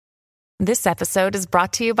This episode is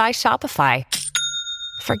brought to you by Shopify.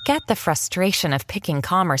 Forget the frustration of picking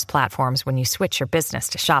commerce platforms when you switch your business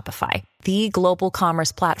to Shopify, the global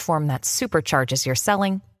commerce platform that supercharges your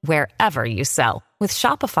selling wherever you sell. With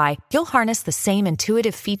Shopify, you'll harness the same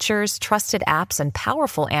intuitive features, trusted apps, and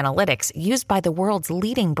powerful analytics used by the world's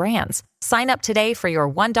leading brands. Sign up today for your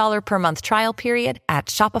 $1 per month trial period at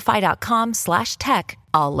shopify.com/tech,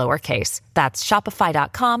 all lowercase. That's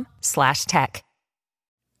shopify.com/tech.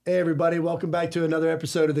 Hey everybody, welcome back to another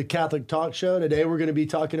episode of the Catholic Talk Show. Today we're going to be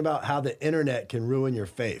talking about how the internet can ruin your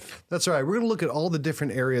faith. That's right. We're going to look at all the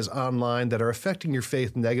different areas online that are affecting your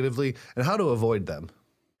faith negatively and how to avoid them.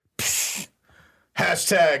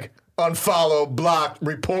 Hashtag unfollow, blocked,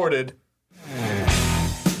 reported.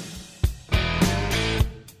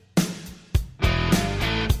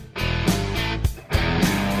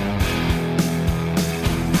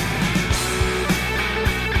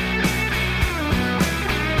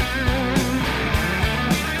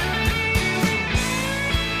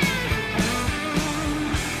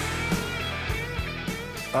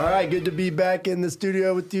 All right, good to be back in the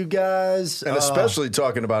studio with you guys. And especially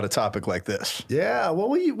talking about a topic like this. Yeah, well,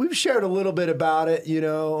 we've shared a little bit about it,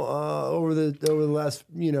 over the last,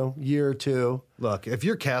 year or two. Look, if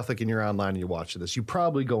you're Catholic and you're online and you're watching this, you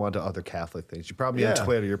probably go onto other Catholic things. You're probably on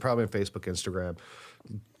Twitter. You're probably on Facebook, Instagram.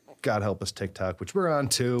 God help us, TikTok, which we're on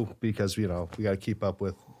too because, we got to keep up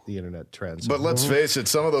with the internet trends. But let's face it,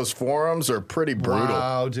 some of those forums are pretty brutal.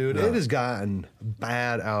 Wow, dude. Yeah. It has gotten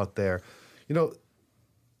bad out there.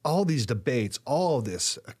 All these debates, all of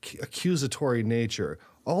this accusatory nature,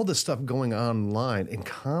 all this stuff going on online in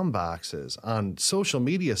comm boxes, on social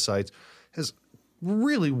media sites, has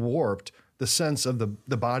really warped the sense of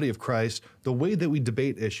the body of Christ, the way that we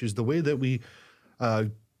debate issues, the way that we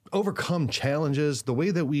overcome challenges, the way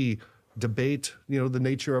that we debate, the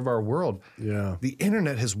nature of our world. Yeah. The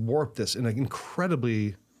internet has warped this in an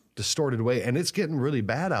incredibly distorted way, and it's getting really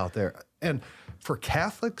bad out there. And for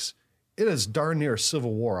Catholics, it is darn near a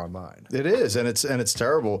civil war online. It is, and it's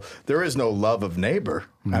terrible. There is no love of neighbor.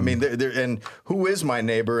 Mm. I mean, and who is my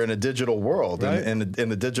neighbor in a digital world, right? in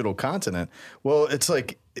the digital continent? Well, it's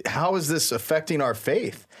like, how is this affecting our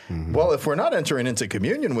faith? Mm-hmm. Well, if we're not entering into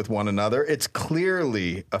communion with one another, it's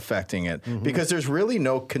clearly affecting it because there's really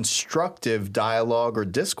no constructive dialogue or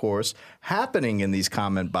discourse happening in these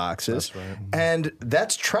comment boxes. That's right. And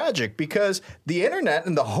that's tragic because the internet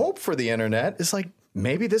and the hope for the internet is like,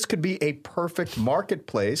 maybe this could be a perfect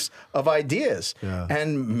marketplace of ideas. Yeah.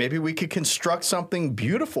 And maybe we could construct something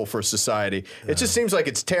beautiful for society. Yeah. It just seems like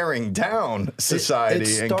it's tearing down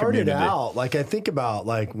society and community. It started out, I think about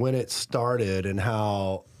when it started and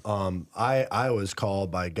how I was called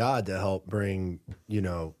by God to help bring,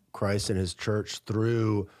 Christ and his church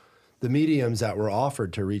through the mediums that were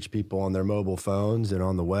offered to reach people on their mobile phones and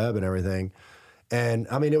on the web and everything. And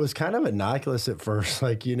I mean, it was kind of innocuous at first,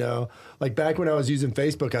 back when I was using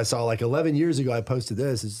Facebook, I saw 11 years ago, I posted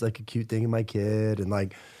this. It's a cute thing of my kid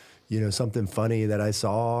and something funny that I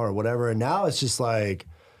saw or whatever. And now it's just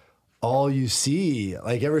all you see,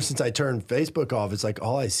 ever since I turned Facebook off, it's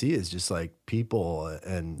all I see is just people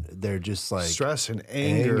and they're just stress and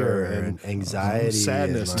anger and anxiety,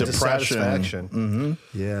 sadness, and depression. Dissatisfaction. Mm-hmm.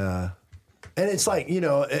 Yeah. And it's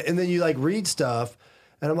and then you read stuff.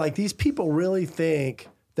 And I'm like, these people really think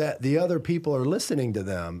that the other people are listening to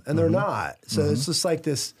them, and they're not. So it's just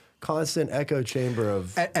this constant echo chamber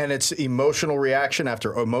of... And it's emotional reaction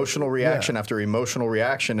after emotional reaction after emotional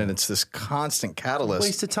reaction, and it's this constant catalyst.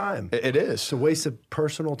 Waste of time. It is. It's a waste of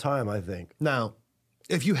personal time, I think. Now,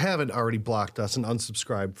 if you haven't already blocked us and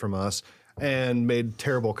unsubscribed from us and made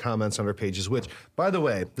terrible comments on our pages, which, by the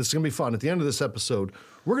way, this is going to be fun. At the end of this episode,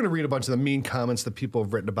 we're going to read a bunch of the mean comments that people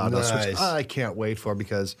have written about us, which I can't wait for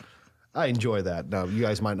because I enjoy that. Now, you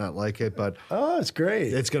guys might not like it, but... Oh, it's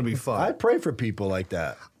great. It's going to be fun. I pray for people like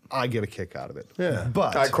that. I get a kick out of it. Yeah.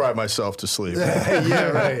 But I cry myself to sleep. Yeah,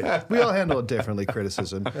 right. We all handle it differently,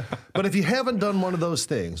 criticism. But if you haven't done one of those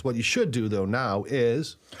things, what you should do, though, now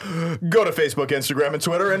is... Go to Facebook, Instagram, and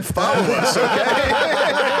Twitter and follow us, okay?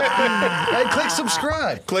 And click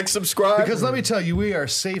subscribe. Click subscribe. Because let me tell you, we are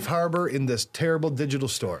safe harbor in this terrible digital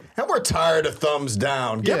storm. And we're tired of thumbs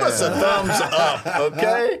down. Give us a thumbs up,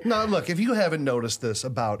 okay? Now, look, if you haven't noticed this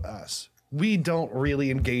about us, we don't really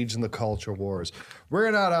engage in the culture wars. We're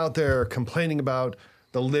not out there complaining about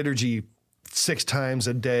the liturgy 6 times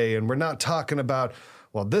a day, and we're not talking about,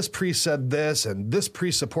 well, this priest said this, and this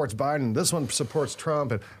priest supports Biden, and this one supports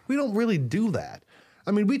Trump, and we don't really do that.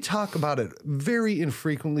 I mean, we talk about it very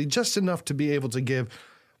infrequently, just enough to be able to give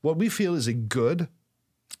what we feel is a good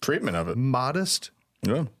treatment of it, modest,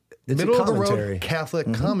 middle of the road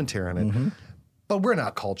Catholic commentary on it. But we're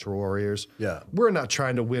not culture warriors. Yeah. We're not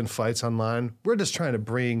trying to win fights online. We're just trying to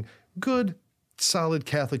bring good, solid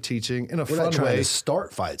Catholic teaching in a We're fun not trying way. to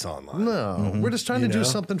start fights online. No, we're just trying to You do know?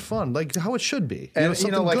 something fun, like how it should be. And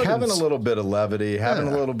something like good having a and- little bit of levity, having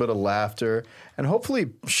a Yeah. little bit of laughter, and hopefully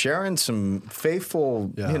sharing some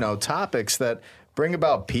faithful, topics that bring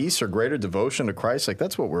about peace or greater devotion to Christ. Like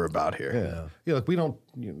that's what we're about here. Yeah, like we don't,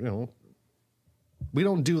 we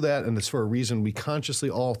don't do that, and it's for a reason. We consciously,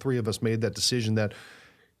 all three of us, made that decision that,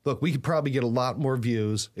 look, we could probably get a lot more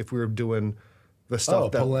views if we were doing the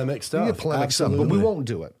stuff polemic stuff. We get polemic stuff, but we Absolutely. won't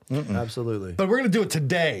do it. Absolutely. But we're going to do it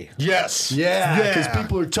today. Yes. Yeah, because Yeah.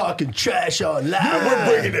 people are talking trash online. We're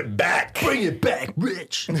bringing it back. Bring it back,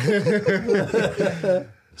 Rich.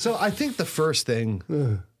 So I think the first thing,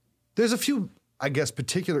 there's a few, I guess,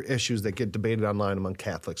 particular issues that get debated online among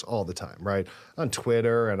Catholics all the time, right? On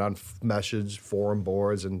Twitter and on message forum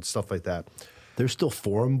boards and stuff like that. There's still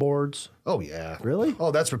forum boards. Oh, yeah. Really? Oh,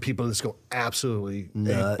 that's where people just go absolutely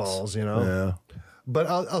Nuts. eight balls, you know? Yeah. But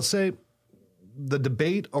I'll say the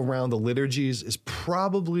debate around the liturgies is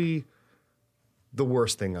probably the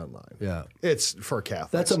worst thing online. Yeah. It's for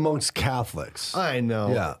Catholics. That's amongst Catholics. I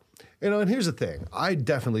know. Yeah. And here's the thing. I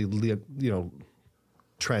definitely,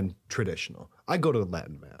 trend traditional. I go to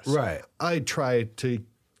Latin Mass. Right. I try to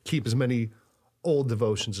keep as many old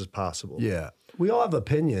devotions as possible. Yeah. We all have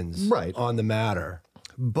opinions Right. on the matter.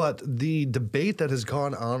 But the debate that has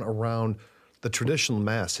gone on around the traditional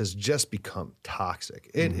Mass has just become toxic.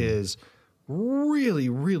 It is really,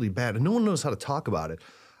 really bad. And no one knows how to talk about it.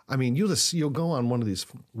 I mean, you'll go on one of these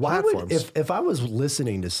platforms. If I was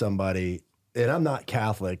listening to somebody and I'm not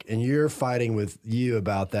Catholic and you're fighting with you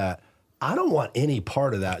about that, I don't want any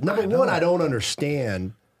part of that. Number one, I don't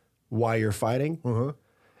understand why you're fighting.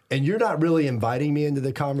 And you're not really inviting me into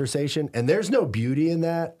the conversation, and there's no beauty in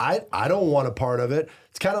that. I don't want a part of it.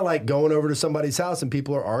 It's kind of like going over to somebody's house and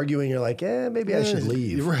people are arguing. You're like, maybe I should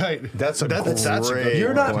leave. Right. That's a That's a great good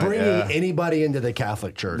You're not point, bringing yeah. anybody into the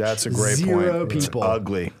Catholic Church. That's a great Zero point. It's people.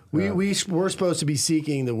 ugly. We're supposed to be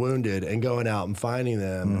seeking the wounded and going out and finding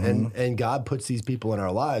them, and God puts these people in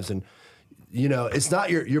our lives. And it's not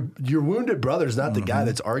your wounded brother's not the guy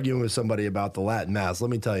that's arguing with somebody about the Latin Mass. Let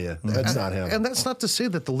me tell you, that's not him. And that's not to say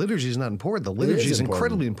that the liturgy is not important. The liturgy is important.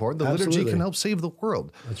 incredibly important. The liturgy Absolutely. can help save the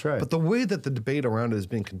world. That's right. But the way that the debate around it is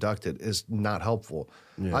being conducted is not helpful.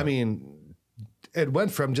 I mean, it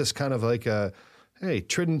went from just kind of like a, hey,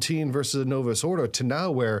 Tridentine versus a Novus Ordo to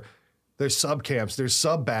now where there's sub-camps, there's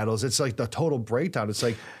sub-battles. It's like the total breakdown. It's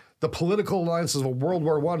like the political alliances of World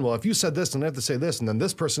War I. Well, if you said this, then I have to say this, and then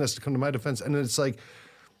this person has to come to my defense. And then it's like,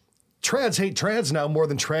 trads hate trads now more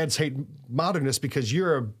than trads hate modernists because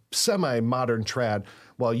you're a semi-modern trad.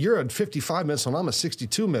 Well, you're a 55 missile and I'm a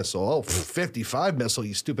 62 missile. Oh, 55 missile,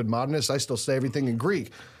 you stupid modernist. I still say everything in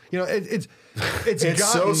Greek. It's It's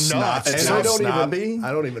so gotten sno- nuts. it's And so I don't snobby. even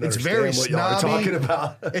It's understand very what y'all are snobby. talking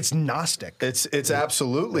about. It's Gnostic. It's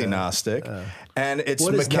absolutely Gnostic, and it's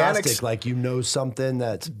What is mechanics. Gnostic? Like something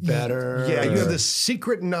that's better? Yeah, you or- have this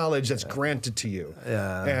secret knowledge that's granted to you.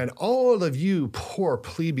 Yeah. And all of you poor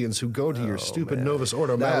plebeians who go to your stupid Novus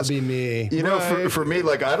Ordo that Mass. would be me. You know, for me,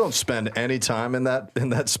 like I don't spend any time in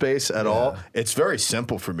that space at all. It's very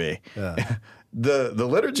simple for me. Yeah. The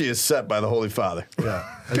liturgy is set by the Holy Father. Yeah.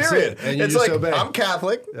 That's Period. it. And you It's just like obey. I'm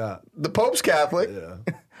Catholic. Yeah. The Pope's Catholic.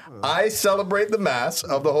 I celebrate the Mass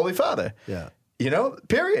of the Holy Father. Yeah.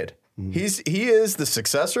 Period. He is the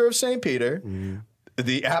successor of St. Peter.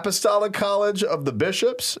 The Apostolic College of the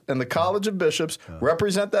Bishops and the College of Bishops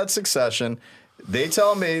represent that succession. They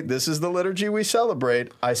tell me this is the liturgy we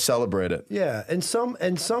celebrate. I celebrate it. Yeah, and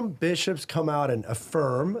some bishops come out and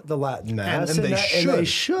affirm the Latin Mass, And they they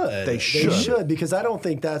should. They should because I don't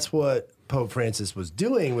think that's what Pope Francis was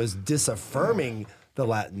doing, was disaffirming the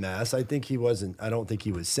Latin Mass. I think he wasn't. I don't think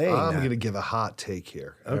he was saying I'm that. going to give a hot take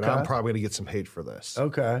here. And Okay. I'm probably going to get some hate for this.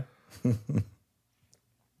 Okay.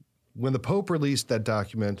 When the Pope released that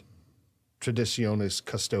document, Traditionis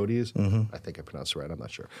Custodes, I think I pronounced it right, I'm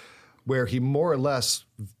not sure, where he more or less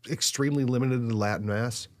extremely limited the Latin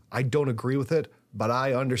Mass, I don't agree with it, but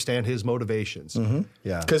I understand his motivations.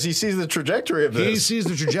 Yeah. Because he sees the trajectory of this. He sees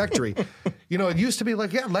the trajectory. It used to be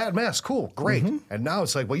like, yeah, Latin Mass, cool, great. And now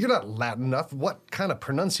it's like, well, you're not Latin enough. What kind of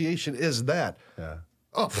pronunciation is that? Yeah.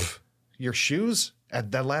 Oh, your shoes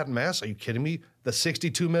at that Latin Mass? Are you kidding me? The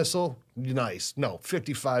 62 missile? Nice. No,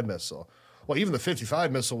 55 missile. Well, even the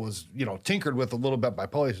 55 missile was, tinkered with a little bit by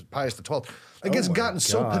Pius XII. Like, it's my gotten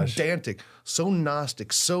so gosh. pedantic, so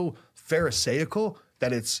Gnostic, so Pharisaical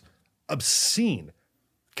that it's obscene.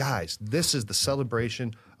 Guys, this is the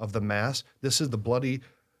celebration of the Mass. This is the bloody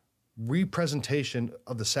representation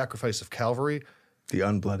of the sacrifice of Calvary. The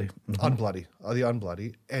unbloody. The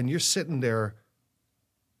unbloody. And you're sitting there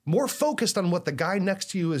more focused on what the guy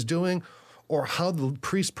next to you is doing or how the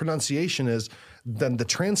priest's pronunciation is than the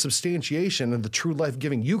transubstantiation and the true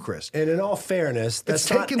life-giving Eucharist. And in all fairness, that's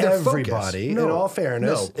It's not taking their everybody. focus. In all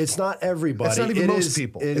fairness, No. it's not everybody. It's not even most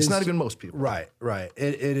people. It's not even most people. Right.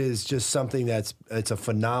 It is just something it's a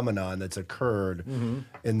phenomenon that's occurred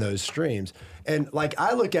in those streams. And like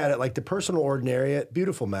I look at it like the personal ordinariate,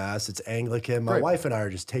 beautiful mass. It's Anglican. My Right. wife and I are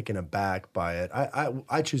just taken aback by it.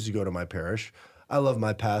 I choose to go to my parish. I love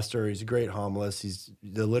my pastor. He's a great homilist.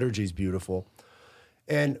 The liturgy's beautiful.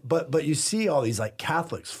 But you see all these like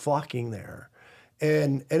Catholics flocking there.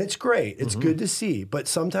 And it's great. It's good to see. But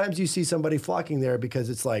sometimes you see somebody flocking there because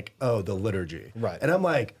it's like, oh, the liturgy. Right. And I'm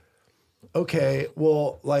like, okay,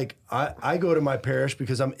 well, like I go to my parish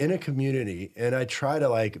because I'm in a community and I try to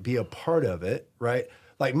like be a part of it, right?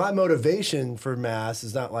 Like my motivation for Mass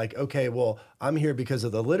is not like, okay, well, I'm here because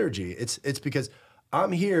of the liturgy. It's because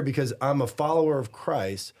I'm here because I'm a follower of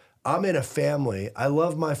Christ. I'm in a family. I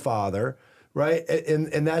love my Father. Right,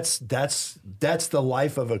 and that's the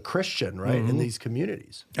life of a Christian, right? In these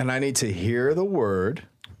communities, And I need to hear the word.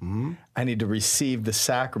 I need to receive the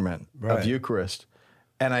sacrament of Eucharist,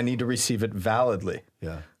 and I need to receive it validly.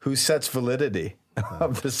 Yeah. Who sets validity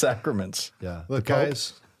of the sacraments? yeah. Look,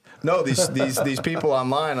 guys, No, these people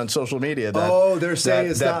online on social media. They're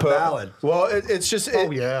saying it's not valid. Well, it's just.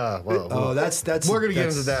 well, That's we're going to get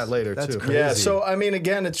into that later, that's too. crazy. Yeah. So I mean,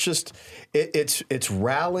 again, it's just it's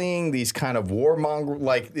rallying these kind of warmonger,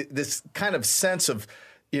 like this kind of sense of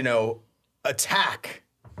attack.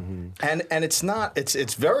 And it's not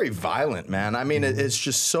it's very violent, man. I mean, it's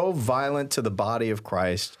just so violent to the body of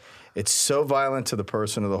Christ. It's so violent to the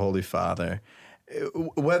person of the Holy Father.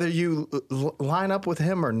 Whether you line up with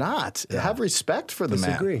him or not, have respect for the man.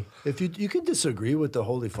 Disagree. If you can disagree with the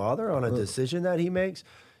Holy Father on a decision that he makes,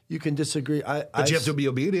 you can disagree. But you have to be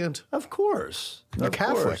obedient. Of course. You're Of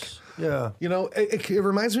Catholic. course. Yeah. It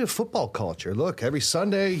reminds me of football culture. Look, every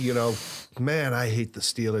Sunday, man, I hate the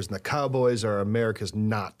Steelers, and the Cowboys are America's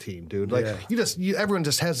not team, dude. Like, everyone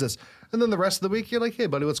just has this. And then the rest of the week, you're like, hey,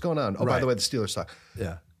 buddy, what's going on? Oh, by the way, the Steelers suck.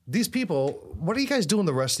 Yeah. These people, what are you guys doing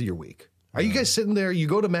the rest of your week? Are you guys sitting there, you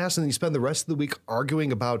go to Mass and you spend the rest of the week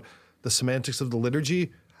arguing about the semantics of the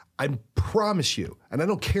liturgy? I promise you, and I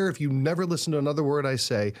don't care if you never listen to another word I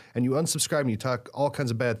say and you unsubscribe and you talk all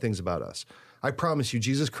kinds of bad things about us. I promise you,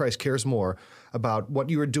 Jesus Christ cares more about what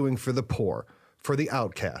you are doing for the poor, for the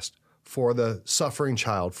outcast, for the suffering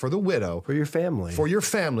child, for the widow. For your family. For your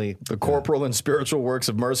family. The corporal and spiritual works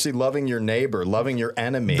of mercy, loving your neighbor, loving your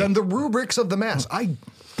enemy. Than the rubrics of the Mass. I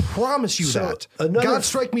promise you that. God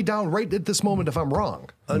strike me down right at this moment if I'm wrong.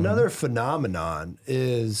 Another phenomenon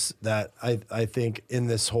is that I think in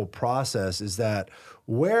this whole process is that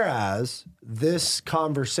whereas this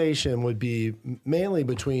conversation would be mainly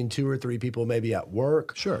between 2 or 3 people, maybe at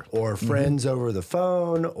work, or friends over the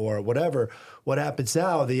phone or whatever, what happens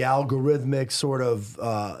now, the algorithmic sort of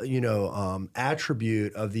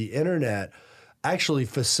attribute of the internet actually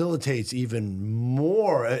facilitates even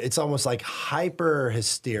more. It's almost like hyper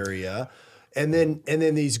hysteria. And then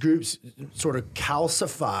these groups sort of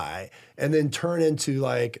calcify and then turn into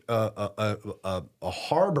like a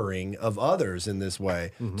harboring of others in this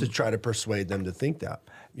way to try to persuade them to think that.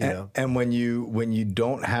 And when you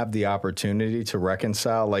don't have the opportunity to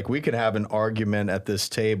reconcile, like we could have an argument at this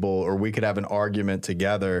table, or we could have an argument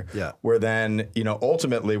together, where then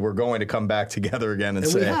ultimately we're going to come back together again and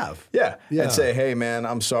say, we have. And say, hey man,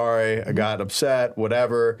 I'm sorry, I got upset,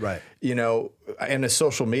 whatever. Right. In a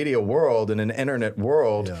social media world, in an internet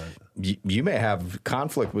world, you may have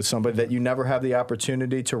conflict with somebody that you never have the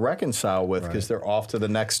opportunity to reconcile with because they're off to the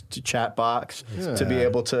next chat box to be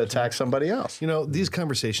able to attack somebody else. These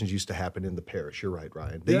conversations used to happen in the parish. You're right,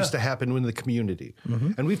 Ryan. They used to happen in the community.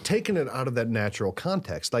 And we've taken it out of that natural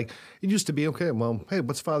context. Like, it used to be, okay, well, hey,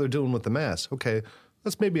 what's Father doing with the Mass? Okay,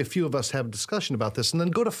 let's maybe a few of us have a discussion about this and then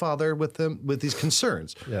go to Father with these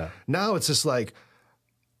concerns. Now it's just like,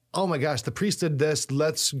 oh my gosh, the priest did this.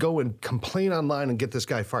 Let's go and complain online and get this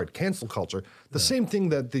guy fired. Cancel culture. The same thing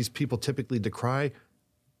that these people typically decry,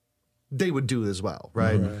 they would do as well,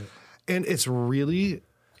 right? And it's really,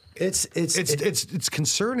 it's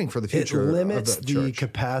concerning for the future. It limits of the the church.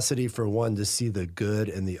 capacity for one to see the good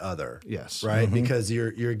in the other. Yes. Right? Because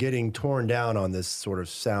you're getting torn down on this sort of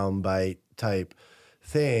soundbite type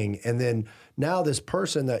thing. And then now this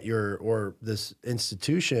person that or this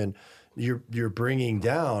institution you're bringing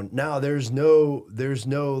down. Now there's no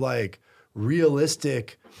like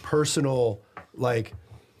realistic personal like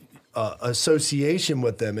association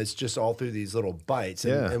with them. It's just all through these little bites.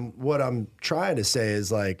 And what I'm trying to say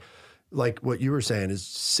is like, like what you were saying, is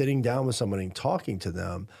sitting down with somebody and talking to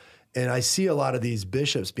them. And I see a lot of these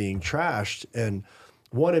bishops being trashed. And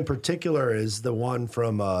one in particular is the one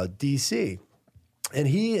from DC. And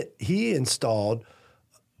he installed,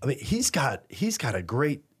 I mean, he's got a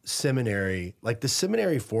great seminary. Like the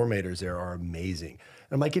seminary formators there are amazing.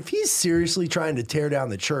 And I'm like, if he's seriously trying to tear down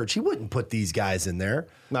the church, he wouldn't put these guys in there.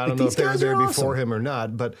 I don't know if they were there before him or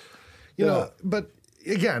not, but you know, but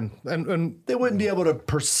again, and they wouldn't be able to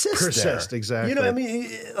persist there. Exactly. You know what I mean?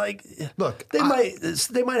 Like, look, they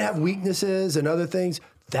might have weaknesses and other things.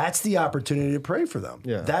 That's the opportunity to pray for them.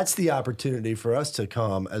 Yeah. That's the opportunity for us to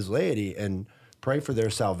come as laity and pray for their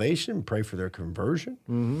salvation, pray for their conversion.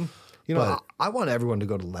 Mm-hmm. You know, I want everyone to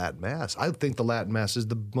go to Latin Mass. I think the Latin Mass is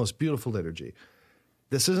the most beautiful liturgy.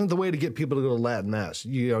 This isn't the way to get people to go to Latin Mass.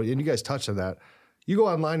 You know, and you guys touched on that. You go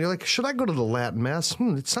online, you're like, should I go to the Latin Mass?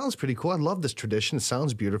 It sounds pretty cool. I love this tradition. It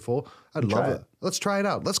sounds beautiful. I'd love it. Let's try it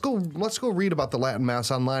out. Let's go read about the Latin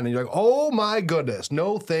Mass online. And you're like, oh my goodness,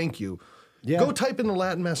 no thank you. Yeah. Go type in the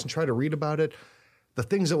Latin Mass and try to read about it. The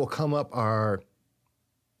things that will come up are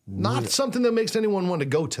not something that makes anyone want to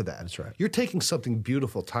go to that. That's right. You're taking something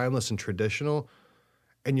beautiful, timeless, and traditional,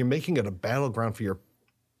 and you're making it a battleground for your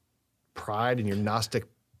pride and your Gnostic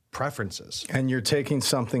preferences. And you're taking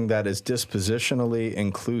something that is dispositionally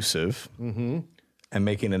inclusive and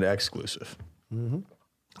making it exclusive. Mm-hmm.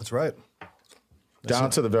 That's right. Down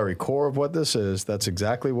to the very core of what this is, that's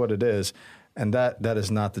exactly what it is. And that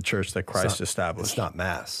is not the church that Christ established. It's not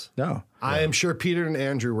Mass. No. I am sure Peter and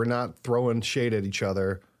Andrew were not throwing shade at each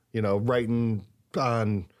other, you know, writing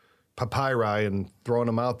on papyri and throwing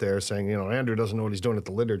them out there saying, you know, Andrew doesn't know what he's doing at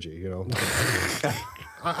the liturgy, you know.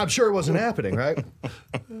 I'm sure it wasn't happening, right?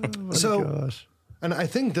 Gosh. And I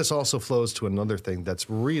think this also flows to another thing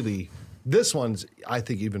that's really, this one's, I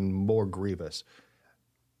think, even more grievous,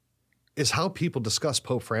 is how people discuss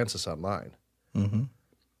Pope Francis online. Mm-hmm.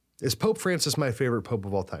 Is Pope Francis my favorite pope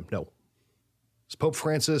of all time? No. Is Pope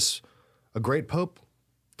Francis a great pope?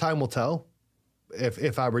 Time will tell.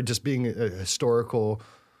 If I were just being a historical,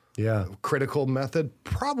 critical method,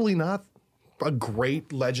 probably not a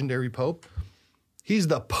great legendary pope. He's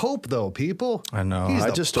the Pope, though, people. I know.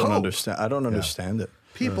 I just don't understand. I don't understand it.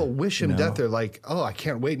 People wish him death. They're like, oh, I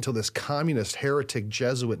can't wait until this communist heretic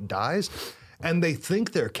Jesuit dies. And they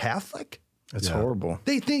think they're Catholic. It's horrible.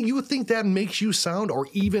 You would think that makes you sound or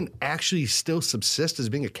even actually still subsist as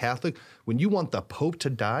being a Catholic when you want the Pope to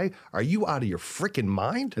die? Are you out of your freaking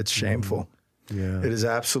mind? It's shameful. Yeah. It is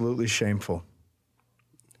absolutely shameful.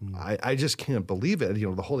 I just can't believe it. You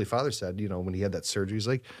know, the Holy Father said, you know, when he had that surgery, he's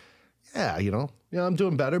like, yeah, I'm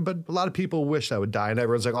doing better, but a lot of people wish I would die. And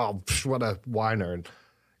everyone's like, oh, what a whiner. And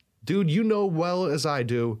dude, you know well as I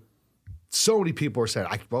do, so many people are saying,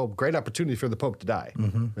 great opportunity for the Pope to die.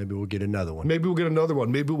 Mm-hmm. Maybe we'll get another one. Maybe we'll get another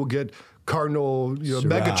one. Maybe we'll get Cardinal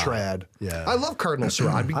Megatrad. Yeah. I love Cardinal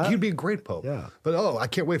Sarah. He'd be a great Pope. Yeah. But, I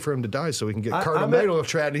can't wait for him to die so we can get Cardinal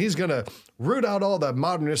Megatrad, and he's going to root out all the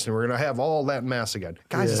modernists, and we're going to have all Latin Mass again.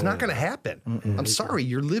 Guys, it's not going to happen. Mm-mm. I'm sorry.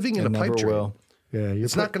 You're living in a pipe dream. Will. Yeah,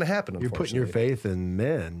 it's not going to happen, You're putting your faith in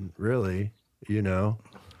men, really, you know.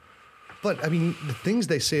 But, I mean, the things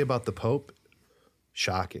they say about the Pope,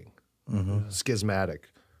 shocking. Mm-hmm. Schismatic,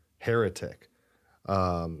 heretic,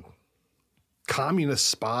 communist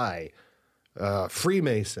spy,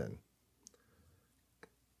 Freemason.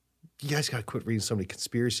 You guys got to quit reading so many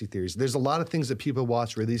conspiracy theories. There's a lot of things that people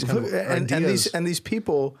watch where these kind of ideas. And these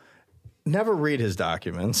people never read his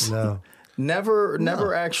documents. No.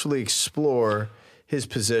 Never actually explore his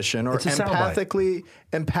position or empathically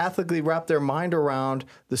wrap their mind around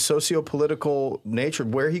the socio-political nature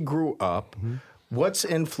of where he grew up. Mm-hmm. What's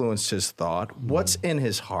influenced his thought, what's in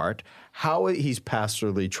his heart, how he's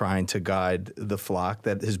pastorally trying to guide the flock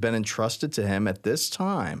that has been entrusted to him at this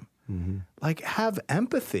time. Mm-hmm. Like, have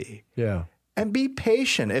empathy. Yeah. And be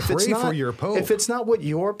patient. Pray for your Pope. If it's not what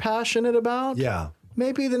you're passionate about,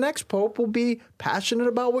 maybe the next Pope will be passionate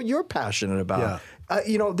about what you're passionate about. Yeah.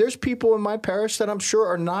 There's people in my parish that I'm sure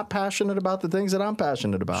are not passionate about the things that I'm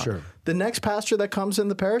passionate about. Sure. The next pastor that comes in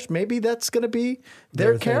the parish, maybe that's going to be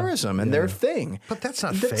their charism and their thing. But that's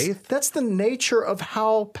not faith. That's the nature of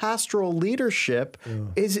how pastoral leadership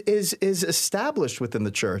is established within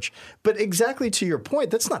the church. But exactly to your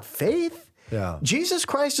point, that's not faith. Yeah. Jesus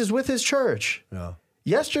Christ is with his church. Yeah.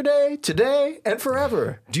 Yesterday, today, and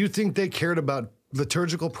forever. Do you think they cared about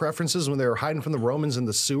liturgical preferences when they were hiding from the Romans in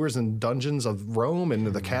the sewers and dungeons of Rome and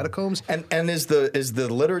the catacombs? And is the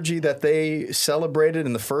liturgy that they celebrated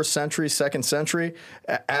in the 1st century, 2nd century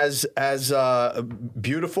as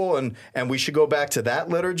beautiful and we should go back to that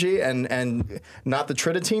liturgy and not the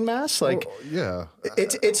Tridentine Mass? Like, yeah,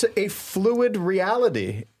 it's a fluid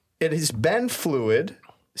reality. it has been fluid,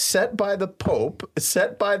 set by the Pope,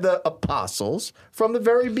 set by the apostles from the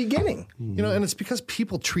very beginning. You know, and it's because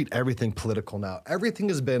people treat everything political now. Everything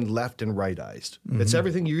has been left and rightized. It's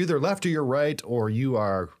everything, you're either left or you're right, or you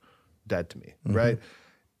are dead to me, right?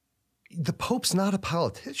 The Pope's not a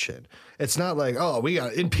politician. It's not like, oh, we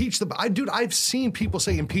got to impeach the Pope. Dude, I've seen people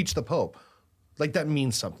say impeach the Pope. Like that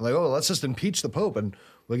means something. Like, oh, let's just impeach the Pope and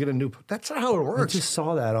we'll get a new Pope. That's not how it works. I just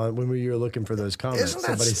saw that on when we were looking for those comments.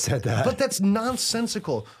 Somebody said that. But that's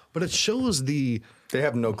nonsensical. But it shows They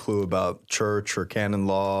have no clue about church or canon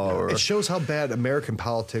law. Or it shows how bad American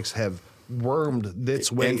politics have wormed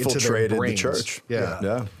its way into their infiltrated brains. the church.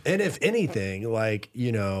 Yeah. And if anything, like,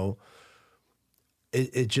 you know,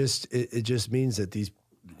 it just means that these,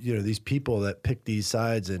 you know, these people that pick these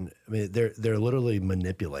sides, and I mean, they're literally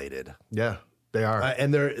manipulated. Yeah, they are.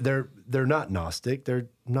 And they're not Gnostic. They're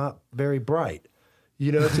not very bright.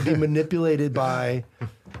 You know, to be manipulated by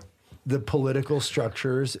the political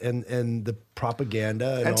structures and the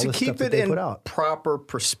propaganda and all to the keep stuff that it they in put out. proper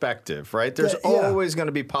perspective, right? There's Yeah. always going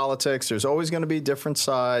to be politics. There's always going to be different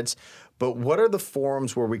sides. But what are the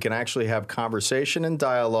forums where we can actually have conversation and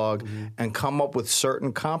dialogue and come up with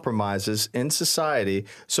certain compromises in society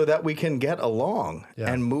so that we can get along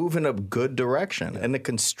and move in a good direction, in a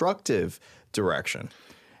constructive direction?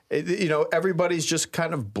 You know, everybody's just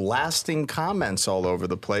kind of blasting comments all over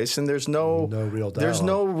the place, and there's no real there's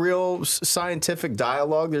no real scientific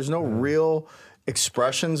dialogue. There's no real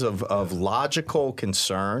expressions of logical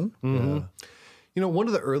concern. You know, one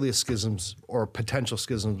of the earliest schisms or potential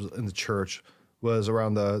schisms in the church was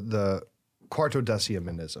around the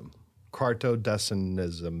Quartodecianism.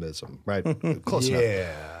 Quartodecianism, right? Close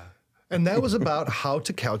enough. And that was about how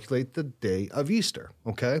to calculate the day of Easter,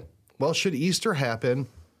 okay? Well, should Easter happen?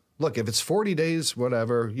 Look, if it's 40 days,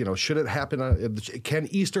 whatever, you know, should it happen? Can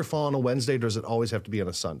Easter fall on a Wednesday, or does it always have to be on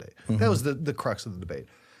a Sunday? That was the crux of the debate.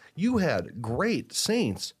 You had great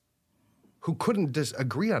saints who couldn't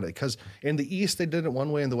disagree on it, because in the East they did it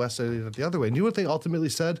one way, in the West they did it the other way. And you know what they ultimately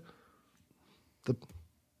said?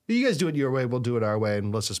 You guys do it your way, we'll do it our way,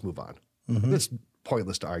 and let's just move on. It's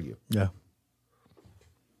pointless to argue. Yeah.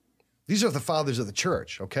 These are the fathers of the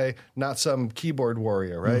church, okay? Not some keyboard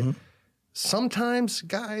warrior, right? Sometimes,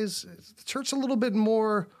 guys, the church is a little bit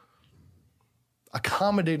more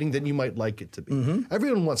accommodating than you might like it to be.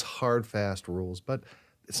 Everyone wants hard, fast rules, but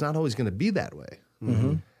it's not always going to be that way.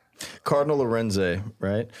 Cardinal Lorenzi,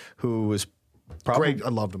 right, who was Great, I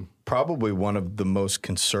loved him. Probably one of the most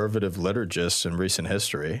conservative liturgists in recent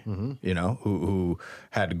history, you know, who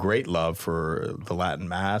had great love for the Latin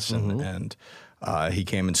Mass, and he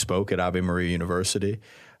came and spoke at Ave Maria University.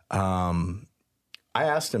 I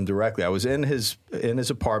asked him directly. I was in his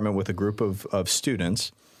apartment with a group of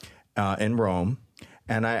students in Rome,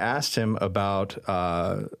 and I asked him about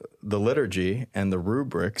the liturgy and the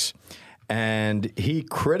rubrics, and he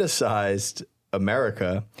criticized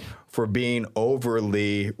America for being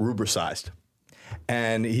overly rubricized.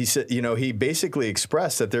 And he said, you know, he basically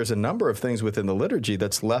expressed that there's a number of things within the liturgy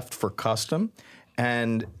that's left for custom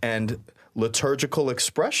and liturgical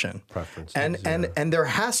expression. Preferences, and there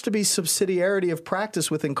has to be subsidiarity of practice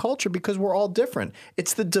within culture because we're all different.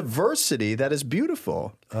 It's the diversity that is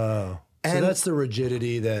beautiful. So that's the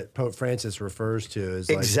rigidity that Pope Francis refers to. Is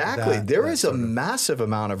like exactly. There is a massive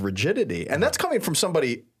amount of rigidity. And that's coming from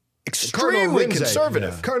somebody extremely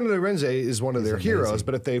conservative. Cardinal Lorenzi is one of their heroes,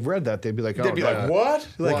 but if they've read that, they'd be like, they'd be like, what?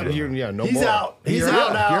 Like, he's more. out. He's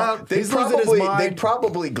out now. They'd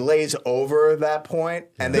probably glaze over that point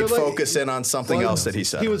and they'd focus in on something else that he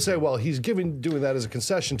said. He would say, well, he's doing that as a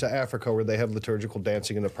concession to Africa where they have liturgical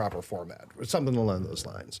dancing in a proper format, or something along those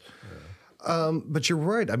lines. But you're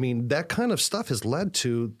right. I mean, that kind of stuff has led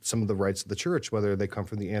to some of the rites of the church, whether they come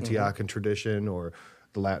from the Antiochian tradition or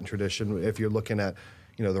the Latin tradition. If you're looking at,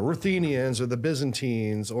 you know, the Ruthenians or the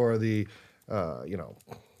Byzantines or the,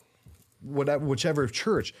 whichever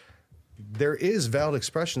church, there is valid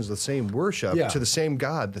expressions of the same worship to the same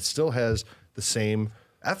God that still has the same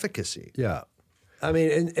efficacy. Yeah. I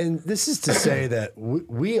mean, and this is to say that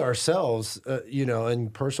we ourselves, you know,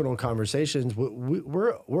 in personal conversations,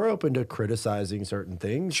 we're open to criticizing certain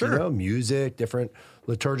things. Sure. You know, music, different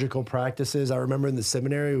liturgical practices. I remember in the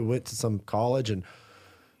seminary, we went to some college and,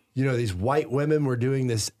 you know, these white women were doing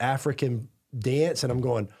this African dance, and I'm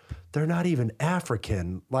going, they're not even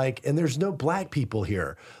African. Like, and there's no black people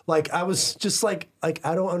here. Like, I was just like I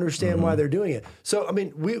don't understand why they're doing it. So, I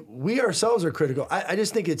mean, we ourselves are critical. I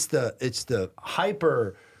just think it's the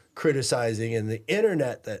hyper criticizing and the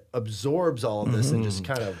internet that absorbs all of this and just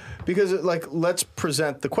kind of. Because, like, let's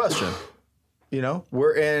present the question. You know,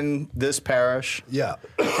 we're in this parish. Yeah.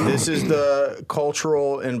 This is the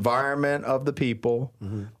cultural environment of the people.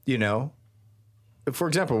 You know, for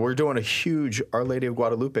example, we're doing a huge Our Lady of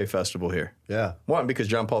Guadalupe festival here. Yeah. One, because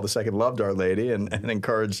John Paul II loved Our Lady and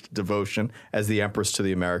encouraged devotion as the Empress to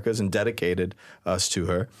the Americas and dedicated us to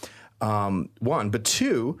her. One. But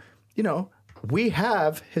two, you know, we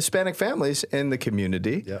have Hispanic families in the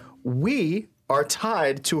community. Yeah. We are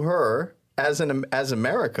tied to her as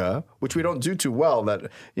America, which we don't do too well, that,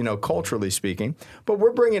 you know, culturally speaking. But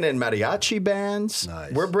we're bringing in mariachi bands.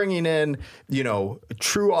 Nice. We're bringing in, you know,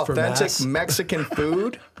 true, authentic Mexican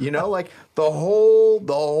food. You know, like the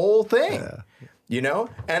whole thing. Yeah. You know,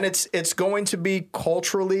 and it's going to be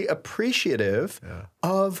culturally appreciative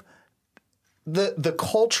of the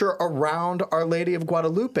culture around Our Lady of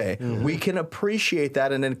Guadalupe. We can appreciate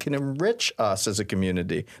that, and it can enrich us as a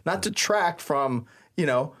community, not detract from, you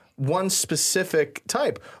know, one specific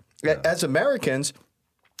type. As Americans,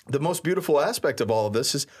 the most beautiful aspect of all of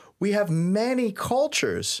this is we have many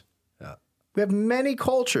cultures. Yeah. We have many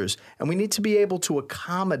cultures, and we need to be able to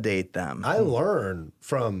accommodate them. I learn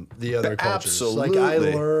from the other cultures. Absolutely.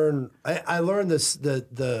 Like I learn this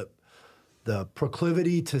the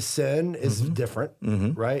proclivity to sin is different,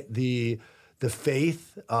 right? The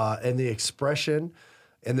faith and the expression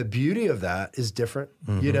and the beauty of that is different.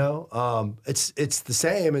 You know, it's the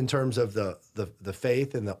same in terms of the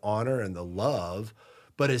faith and the honor and the love,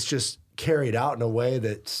 but it's just carried out in a way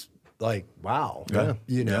that's like, wow,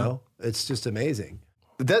 you know, it's just amazing.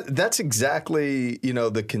 That's exactly, you know,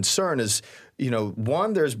 the concern is, you know,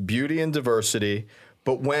 one, there's beauty and diversity,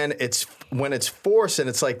 but when it's forced and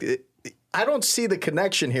it's like, I don't see the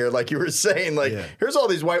connection here, like you were saying. Like, here's all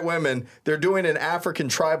these white women, they're doing an African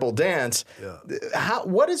tribal dance.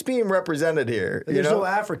 What is being represented here? There's no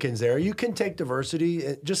Africans there. You can take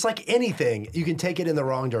diversity, just like anything, you can take it in the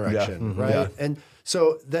wrong direction, right? Yeah. And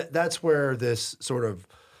so that's where this sort of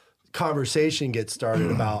conversation gets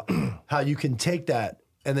started about how you can take that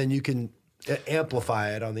and then you can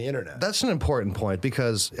amplify it on the internet. That's an important point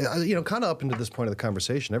because, you know, kind of up into this point of the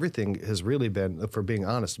conversation, everything has really been, for being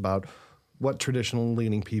honest, about what traditional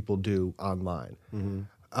leaning people do online.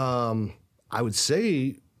 I would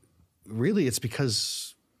say really it's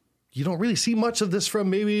because you don't really see much of this from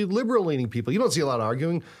maybe liberal leaning people. You don't see a lot of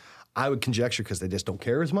arguing. I would conjecture because they just don't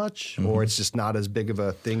care as much, or it's just not as big of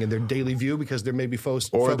a thing in their daily view because they're maybe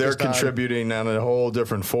or they're contributing on a whole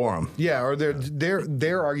different forum. Yeah, or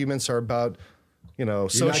their arguments are about, you know,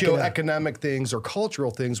 socioeconomic things or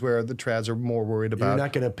cultural things where the trads are more worried about. You're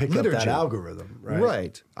not going to pick up that algorithm, right?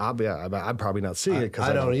 Right. I'd probably not see it because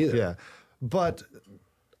I don't either. Yeah, but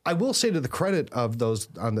I will say to the credit of those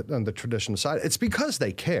on the traditional side, it's because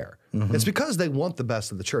they care. It's because they want the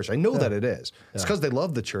best of the church. I know that it is. It's because they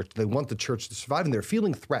love the church. They want the church to survive, and they're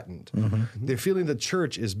feeling threatened. They're feeling the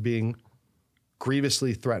church is being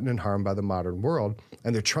grievously threatened and harmed by the modern world,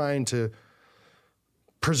 and they're trying to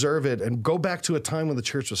preserve it and go back to a time when the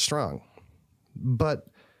church was strong. But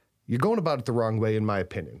you're going about it the wrong way, in my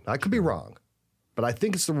opinion. I could be wrong, but I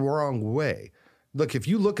think it's the wrong way. Look, if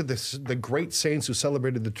you look at the great saints who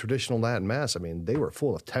celebrated the traditional Latin Mass, I mean, they were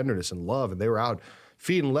full of tenderness and love, and they were out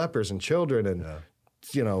feeding lepers and children and,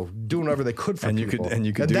 you know, doing whatever they could for people.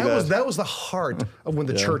 You could do that. That was the heart of when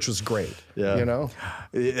the church was great, you know?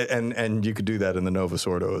 And you could do that in the Novus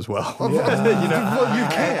Ordo as well. You know? Well, you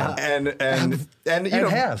can. And you know,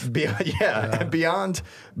 have. Beyond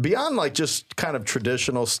like just kind of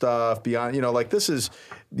traditional stuff, beyond, you know, like this is,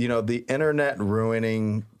 you know, the internet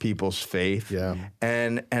ruining people's faith. Yeah.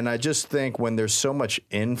 And I just think when there's so much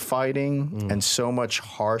infighting and so much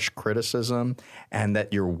harsh criticism, and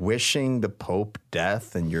that you're wishing the Pope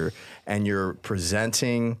death, and you're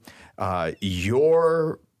presenting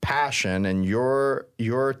your passion and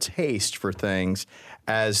your taste for things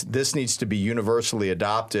as this needs to be universally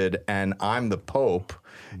adopted, and I'm the Pope.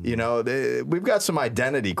 You know, we've got some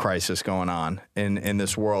identity crisis going on in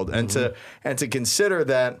this world, and to consider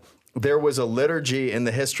that there was a liturgy in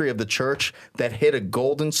the history of the church that hit a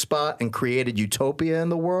golden spot and created utopia in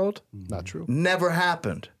the world. Not true. Never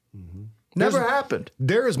happened. Never happened.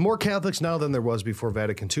 There is more Catholics now than there was before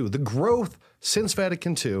Vatican II. The growth since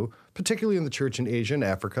Vatican II, particularly in the church in Asia and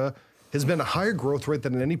Africa, has been a higher growth rate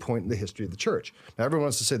than at any point in the history of the church. Now, everyone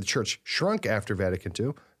wants to say the church shrunk after Vatican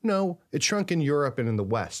II. No, it shrunk in Europe and in the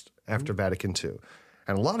West after Vatican II.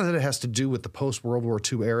 And a lot of that has to do with the post-World War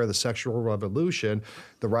II era, the sexual revolution,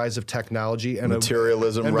 the rise of technology, and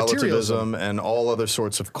materialism, relativism, and all other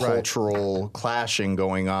sorts of cultural clashing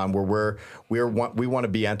going on where we want to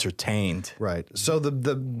be entertained. Right. So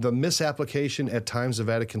the misapplication at times of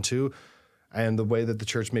Vatican II, and the way that the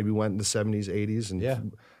church maybe went in the 70s, 80s.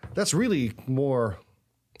 And that's really more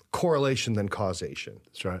correlation than causation.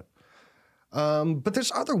 That's right. But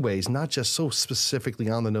there's other ways, not just so specifically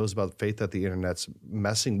on the nose about faith that the internet's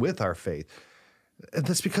messing with our faith. And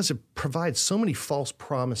that's because it provides so many false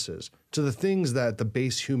promises to the things that the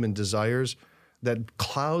base human desires that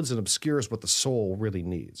clouds and obscures what the soul really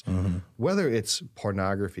needs. Mm-hmm. Whether it's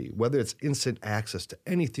pornography, whether it's instant access to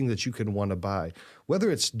anything that you can want to buy, whether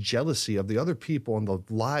it's jealousy of the other people and the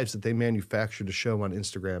lives that they manufacture to show on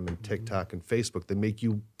Instagram and TikTok and Facebook that make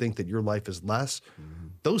you think that your life is less,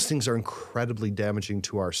 those things are incredibly damaging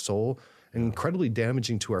to our soul and incredibly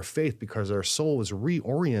damaging to our faith because our soul is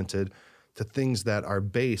reoriented to things that are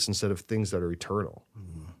base instead of things that are eternal.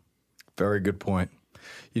 Very good point.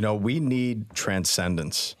 You know, we need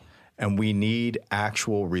transcendence and we need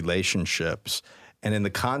actual relationships. And in the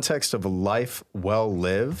context of a life well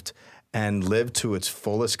lived and lived to its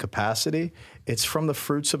fullest capacity, it's from the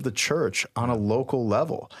fruits of the church on a local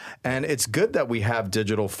level. And it's good that we have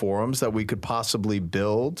digital forums that we could possibly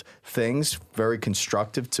build things very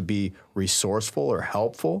constructive to be resourceful or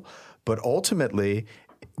helpful. But ultimately,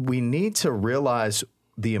 we need to realize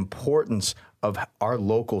the importance of our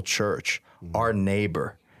local church, our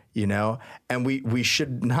neighbor, you know, and we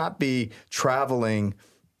should not be traveling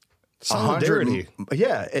solidarity.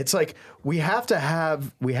 Yeah, it's like we have to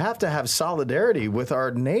have solidarity with our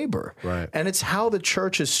neighbor, right? And it's how the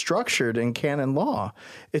church is structured in canon law.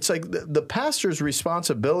 It's like the pastor's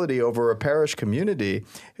responsibility over a parish community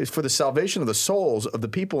is for the salvation of the souls of the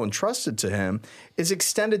people entrusted to him is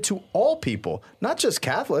extended to all people, not just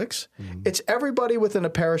Catholics. Mm-hmm. It's everybody within a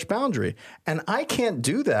parish boundary, and I can't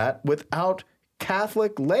do that without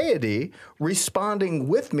Catholic laity responding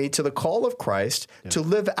with me to the call of Christ to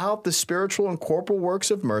live out the spiritual and corporal works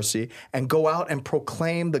of mercy and go out and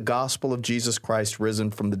proclaim the gospel of Jesus Christ risen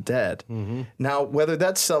from the dead. Mm-hmm. Now, whether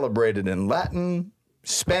that's celebrated in Latin,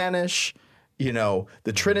 Spanish, you know,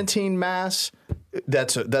 the Tridentine Mass,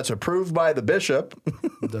 that's approved by the bishop.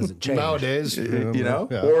 It doesn't change. Nowadays. You know,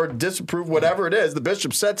 or disapproved, whatever it is. The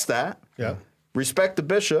bishop sets that. Yeah. Respect the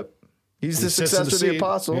bishop. He's the successor of the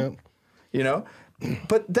apostle. Yeah. You know,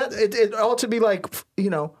 but that it ought to be like, you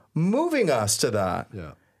know, moving us to that.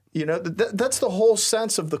 Yeah. You know, that's the whole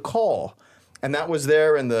sense of the call. And that was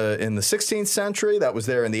there in the 16th century. That was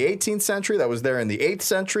there in the 18th century. That was there in the 8th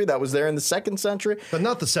century. That was there in the 2nd century. But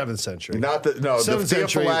not the 7th century. Not the no. The 7th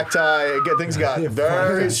century. Theophylacti. Things got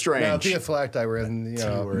very strange. No, Theophylacti were in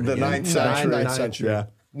the 9th century. 9th century. Yeah.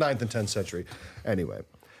 9th and 10th century. Anyway,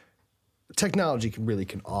 technology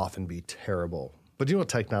can often be terrible. But do you know what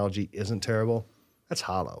technology isn't terrible? That's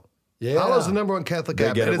Hallow. Yeah. Hallow's the number one Catholic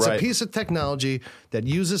app, get and it it's right. a piece of technology that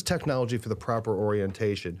uses technology for the proper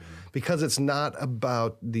orientation because it's not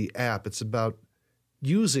about the app. It's about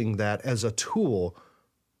using that as a tool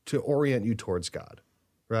to orient you towards God,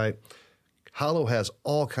 right? Hallow has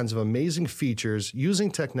all kinds of amazing features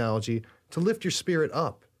using technology to lift your spirit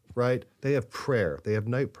up, right? They have prayer. They have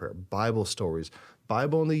night prayer, Bible stories,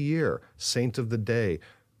 Bible in the year, Saint of the Day,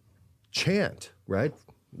 chant, right?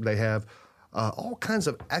 They have all kinds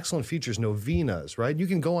of excellent features, novenas, right? You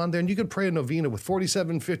can go on there and you can pray a novena with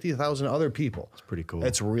 50,000 other people. It's pretty cool.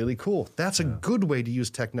 It's really cool. That's a good way to use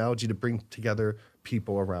technology to bring together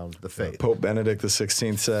people around the faith. Pope Benedict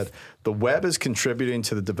XVI said, "The web is contributing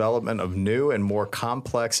to the development of new and more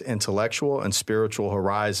complex intellectual and spiritual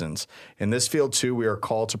horizons. In this field, too, we are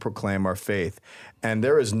called to proclaim our faith. And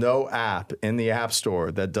there is no app in the App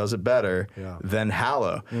Store that does it better than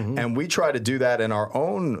Hallow." Mm-hmm. And we try to do that in our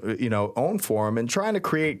own forum and trying to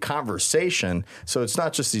create conversation. So it's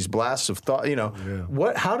not just these blasts of thought,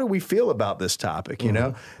 how do we feel about this topic? You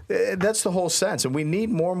know, that's the whole sense. And we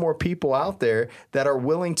need more and more people out there that are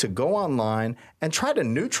willing to go online and try to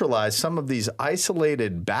neutralize some of these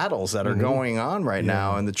isolated battles that are going on right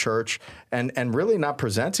now in the church and really not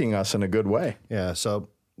presenting us in a good way. Yeah, so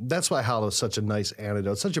that's why Hallow is such a nice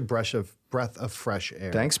antidote, such a breath of fresh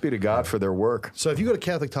air. Thanks be to God for their work. So if you go to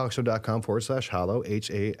CatholicTalkShow.com/Hallow,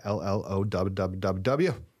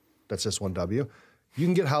 HALLOWWW, that's just one W, you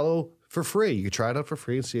can get Hallow for free. You can try it out for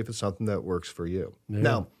free and see if it's something that works for you. Yeah.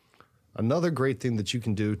 Now, another great thing that you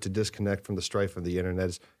can do to disconnect from the strife of the internet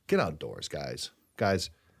is get outdoors, guys. Guys,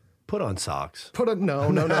 put on socks.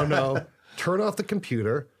 No. Turn off the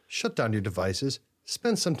computer, shut down your devices,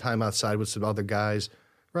 spend some time outside with some other guys,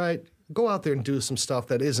 right? Go out there and do some stuff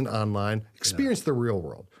that isn't online. Experience the real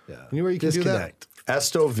world. Yeah. You know where you can Disconnect. do that?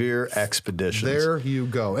 Estovir Expeditions. There you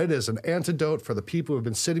go. It is an antidote for the people who have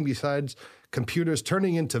been sitting beside computers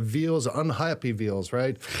turning into veals, unhappy veals,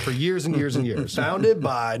 right? For years and years and years. Founded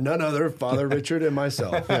by none other, Father Richard and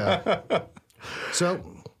myself. Yeah. So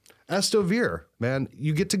Estovir, man,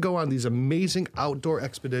 you get to go on these amazing outdoor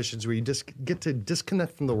expeditions where you just get to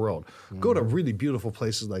disconnect from the world. Go to really beautiful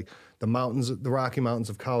places like the Rocky Mountains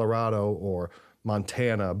of Colorado or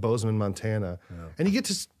Montana, Bozeman, Montana. And you get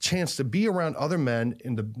this chance to be around other men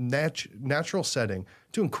in the natural setting,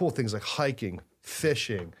 doing cool things like hiking,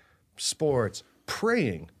 fishing, sports,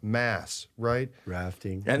 praying, mass, right?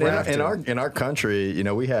 Rafting. And in our country, you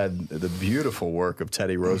know, we had the beautiful work of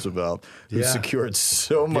Teddy Roosevelt, who secured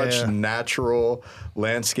so much natural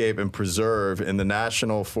landscape and preserve in the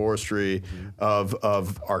national forestry of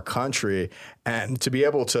our country. And to be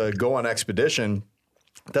able to go on expedition,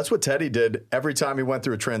 that's what Teddy did every time he went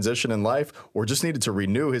through a transition in life or just needed to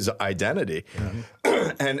renew his identity.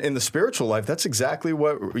 And in the spiritual life, that's exactly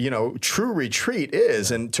what, you know, true retreat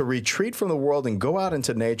is. And to retreat from the world and go out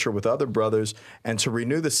into nature with other brothers and to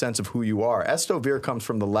renew the sense of who you are. Estovir comes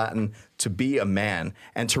from the Latin to be a man,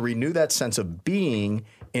 and to renew that sense of being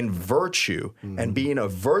in virtue and being a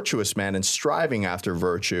virtuous man and striving after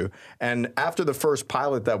virtue. And after the first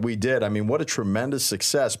pilot that we did, I mean, what a tremendous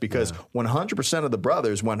success, because 100% of the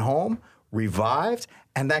brothers went home, revived,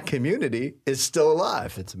 and that community is still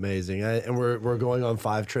alive. It's amazing. And we're going on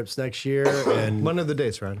 5 trips next year. And when are the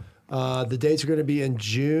dates, Ryan? The dates are going to be in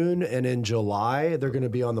June and in July. They're going to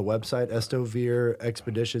be on the website,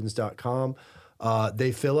 estovirexpeditions.com.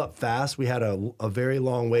 They fill up fast. We had a very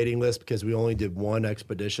long waiting list because we only did 1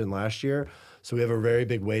 expedition last year. So we have a very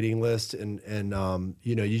big waiting list, and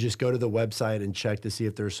you know, you just go to the website and check to see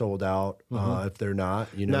if they're sold out. If they're not,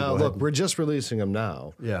 you know. Now, look, we're just releasing them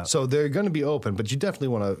now. Yeah. So they're going to be open, but you definitely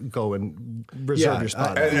want to go and reserve your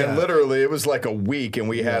spot. And literally, it was like a week, and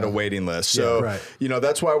we had a waiting list. So, you know,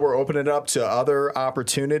 that's why we're opening it up to other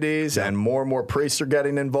opportunities, and more priests are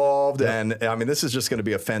getting involved. And I mean, this is just going to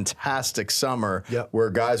be a fantastic summer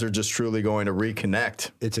where guys are just truly going to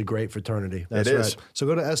reconnect. It's a great fraternity. That's right. So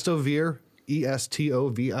go to Estovir.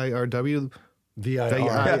 ESTOVIRW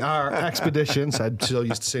VIR Expeditions. I'm so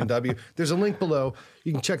used to saying W. There's a link below.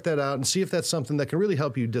 You can check that out and see if that's something that can really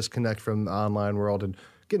help you disconnect from the online world and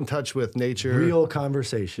get in touch with nature. Real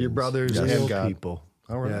conversations. Your brothers and God. People.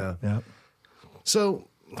 All right. Yeah. So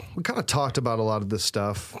we kind of talked about a lot of this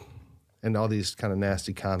stuff and all these kind of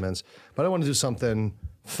nasty comments, but I want to do something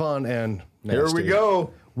fun and nasty. Here we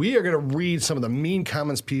go. We are going to read some of the mean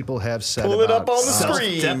comments people have said. Pull it up on the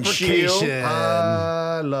screen, Shield.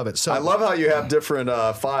 I love it. So I love how you have different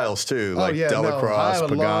files too, like Delacrosse,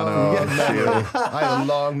 Pagano. I have a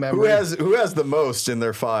long memory. Who has the most in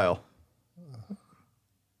their file?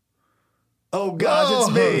 Oh gosh,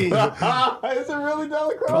 it's me. Is it really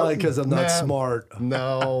Delacrosse? Probably because I'm not smart.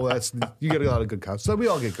 No, you get a lot of good comments. So we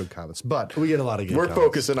all get good comments, but we get a lot of good We're comments.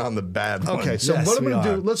 focusing on the bad ones. Okay, so Yes, what I'm going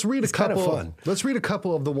to do, let's read It's kind of fun. Let's read a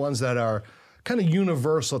couple of the ones that are kind of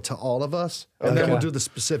universal to all of us, and then we'll do the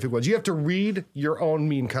specific ones. You have to read your own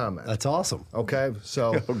mean comment. That's awesome. Okay,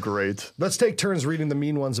 so Oh, great. let's take turns reading the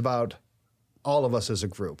mean ones about all of us as a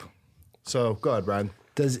group. So go ahead, Brian.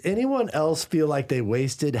 Does anyone else feel like they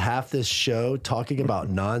wasted half this show talking about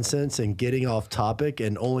nonsense and getting off topic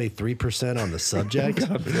and only 3% on the subject?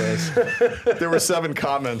 There were 7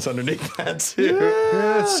 comments underneath that too.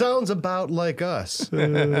 Yeah, it sounds about like us.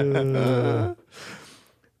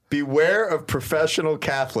 Beware of professional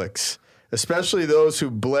Catholics, especially those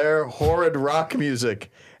who blare horrid rock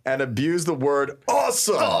music and abuse the word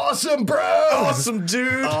awesome. Awesome, bro. Awesome,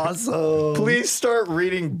 dude. Awesome. Please start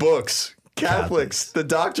reading books. Catholics, the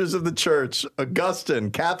doctors of the church, Augustine,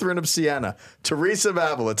 Catherine of Siena, Teresa of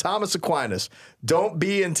Avila, Thomas Aquinas. Don't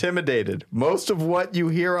be intimidated. Most of what you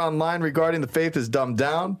hear online regarding the faith is dumbed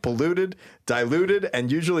down, polluted, diluted,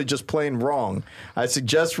 and usually just plain wrong. I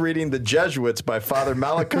suggest reading The Jesuits by Father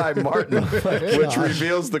Malachi Martin, which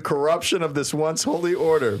reveals the corruption of this once holy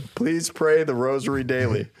order. Please pray the rosary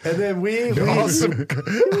daily. And then we Awesome.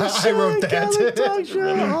 I wrote that. Awesome I just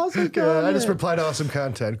content. replied awesome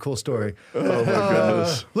content. Cool story. Oh, my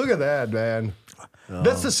goodness. Look at that, man.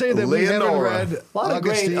 That's to say that we haven't Leonora. read A lot of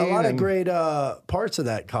Augustine great parts of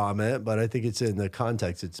that comment, but I think it's in the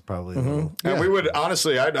context. It's probably a little- And we would,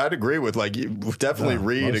 honestly, I'd agree with, like, you definitely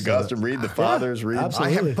read most of Augustine, read the fathers, read.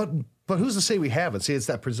 absolutely. But who's to say we haven't? See, it's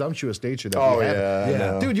that presumptuous nature that Oh, we have. yeah, I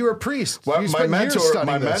know. Dude, you're a priest. Well, you my spent years mentor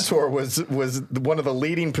studying this. was one of the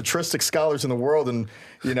leading patristic scholars in the world, and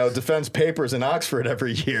defends papers in Oxford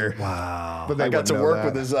every year. Wow. But they I got to wouldn't know work that.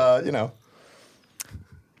 with his,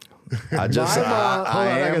 I just, My mom- I hold on,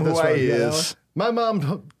 I am got this who I one. is.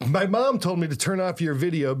 My mom told me to turn off your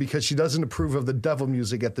video because she doesn't approve of the devil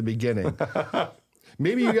music at the beginning.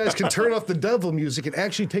 Maybe you guys can turn off the devil music and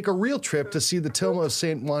actually take a real trip to see the tomb of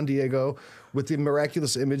St. Juan Diego with the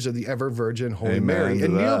miraculous image of the ever-virgin Holy Amen Mary. to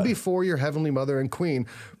And kneel that. before your heavenly mother and queen.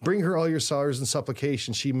 Bring her all your sorrows and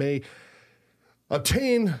supplications. She may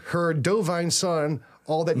obtain her divine son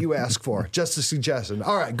all that you ask for. Just a suggestion.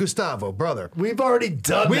 All right, Gustavo, brother. We've already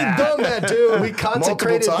done We've that. done that, dude. We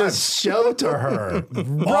consecrated Multiple this show to her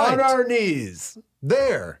Right. on our knees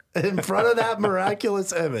There. in front of that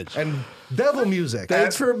miraculous image. And devil music.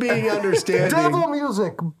 Thanks for being understanding. Devil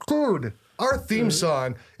music, dude. Our theme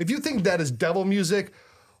song, if you think that is devil music,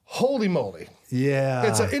 holy moly. Yeah.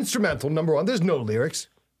 It's an instrumental, number one. There's no lyrics.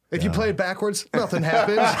 If you play it backwards, nothing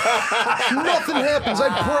happens. Nothing happens, I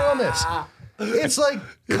promise. It's like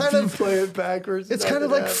kind you of play it backwards. it's kind of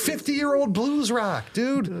nothing like happens. 50-year-old blues rock,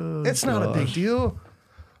 dude. It's not a big deal.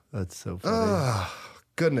 That's so funny.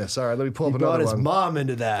 Goodness. All right, let me pull He up brought another his one. mom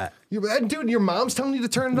into that. Dude, your mom's telling you to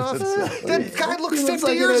turn it off? That guy looks He 50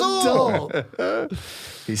 like an years old. adult.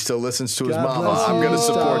 He still listens to his God mama. bless I'm you. going to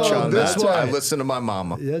support you on This that. one. I listen to my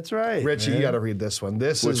mama. That's right. Richie, you got to read this one.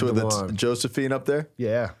 This Which is with the it's one. Josephine up there?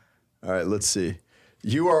 Yeah. All right, let's see.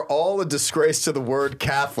 You are all a disgrace to the word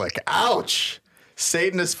Catholic. Ouch!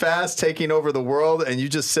 Satan is fast taking over the world, and you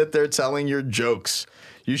just sit there telling your jokes.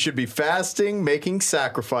 You should be fasting, making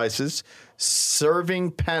sacrifices,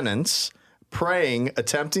 serving penance, praying,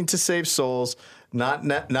 attempting to save souls, not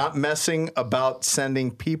messing about sending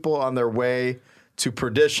people on their way to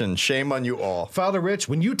perdition. Shame on you all. Father Rich,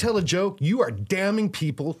 when you tell a joke, you are damning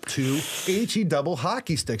people to HE double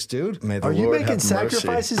hockey sticks, dude. May the Are you Lord making have mercy.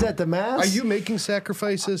 sacrifices at the Mass? Are you making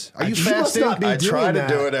sacrifices? Are you You must fasting? not be I try doing to that.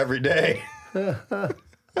 do it every day.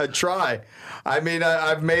 I try. I mean,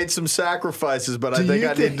 I've made some sacrifices, but I Do think you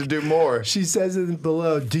I need to do more. She says it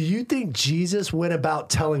below. Do you think Jesus went about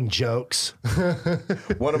telling jokes?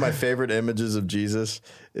 One of my favorite images of Jesus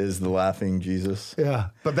is the laughing Jesus. Yeah.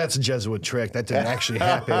 But that's a Jesuit trick. That didn't actually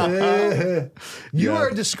happen. You Yeah. are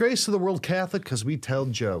a disgrace to the world Catholic because we tell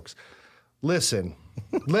jokes. Listen.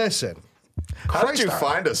 How did you Christ,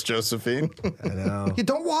 find us, Josephine? I know. You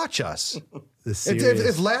don't watch us. The If serious.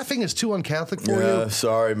 if laughing is too un-Catholic for Yeah,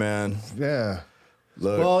 sorry, man. you, yeah.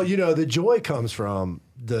 Look, Well, you know, the joy comes from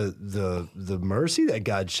the mercy that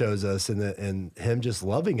God shows us and Him just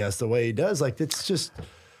loving us the way He does. Like it's just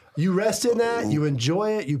you rest in that, you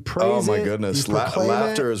enjoy it, you praise it. oh my goodness, you proclaim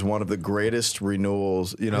laughter it. is one of the greatest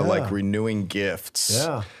renewals. You know, Yeah. like renewing gifts.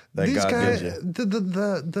 Yeah. that These God guys, gives you.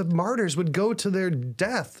 the martyrs would go to their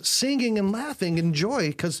death singing and laughing in joy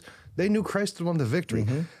because they knew Christ had won the victory.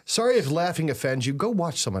 Sorry if laughing offends you. Go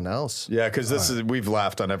watch someone else. Yeah, because we've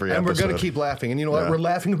laughed on every And episode. we're going to keep laughing. And you know what? Yeah. We're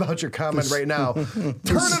laughing about your comment right now. Turn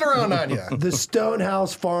it around on you. The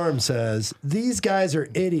Stonehouse Farm says these guys are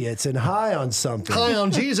idiots and high on something. Hi on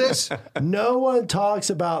Jesus. No one talks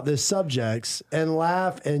about the subjects and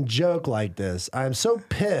laugh and joke like this. I'm so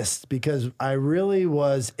pissed because I really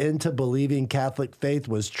was into believing Catholic faith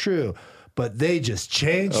was true, but they just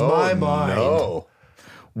changed my mind. No.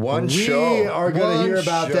 One We show. are going to One hear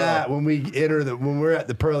about show. that when we're at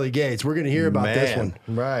the pearly gates. We're going to hear about this Man.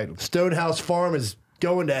 one. Right. Stonehouse Farm is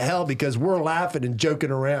going to hell because we're laughing and joking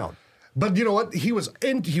around. But you know what? He was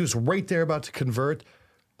right there about to convert.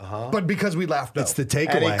 But because we laughed, no. It's the And he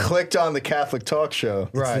takeaway. clicked on the Catholic talk show.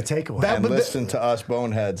 right. It's the takeaway. That- And but the- listened to us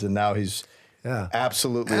boneheads, and now he's Yeah.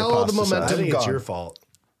 absolutely All the apostatized. I momentum think it's gone. your fault.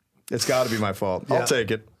 It's got to be my fault. Yeah. I'll take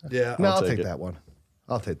it. Yeah. No, I'll take take it. that one.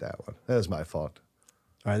 I'll take that one. That is my fault.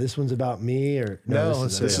 All right, this one's about me or No,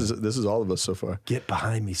 This is all of us so far. get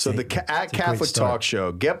behind me. So Satan. at It's a great Catholic start. Talk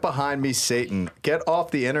Show, get behind me, Satan. Get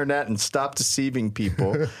off the internet and stop deceiving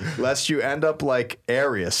people, lest you end up like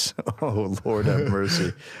Arius. Oh, Lord have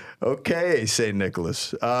mercy. Okay, St.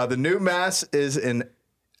 Nicholas. The new mass is an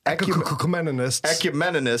Ecumenists.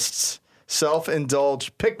 ecumenists'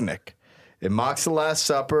 self-indulged picnic. It mocks the Last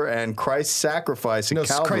Supper and Christ's sacrifice at No,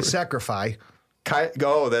 it's Calvary. Christ's sacrifice. That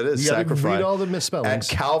is You gotta sacrifice. read all the misspellings.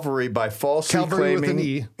 At Calvary by falsely Calvary with claiming an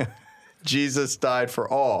E. Jesus died for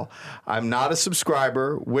all. I'm not a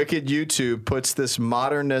subscriber. Wicked YouTube puts this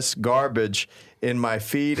modernist garbage in my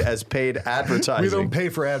feed as paid advertising. We don't pay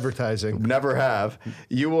for advertising. Never have.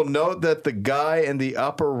 You will note that the guy in the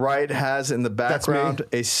upper right has in the me. background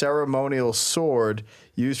a ceremonial sword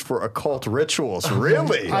used for occult rituals.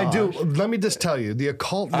 Really? I do. Let me just tell you, the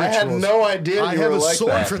occult I rituals. had no idea I you have were a like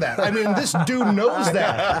sword that. for that. I mean, this dude knows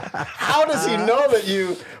that. How does he know that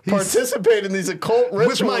you participate in these occult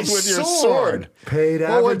rituals With my with your sword. sword? Paid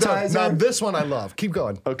Oh, we're done. advertising. Now, this one I love. Keep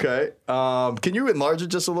going. Okay. Can you enlarge it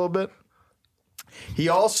just a little bit? He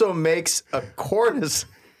also makes a Cornish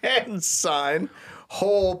hand sign,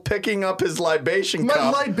 hole picking up his libation My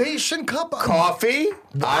cup. libation cup. Coffee?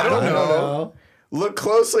 I don't know. Look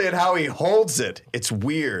closely at how he holds it. It's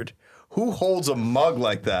weird. Who holds a mug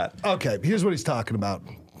like that? Okay, here's what he's talking about.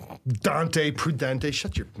 Dante Prudente,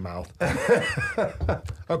 shut your mouth.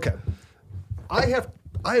 Okay. I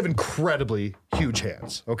have incredibly huge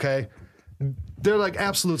hands, okay? They're like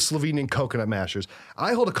absolute Slovenian coconut mashers.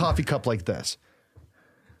 I hold a coffee cup like this.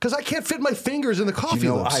 Because I can't fit my fingers in the coffee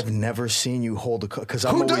lips. I've never seen you hold a cup because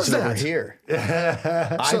I'm Who always does over that? here.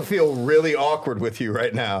 I feel really awkward with you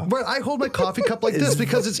right now. But I hold my coffee cup like this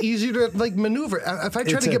because it's easier to like maneuver. If I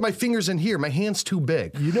try to get my fingers in here, my hand's too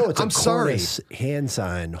big. You know, it's I'm a sorry. Cornice hand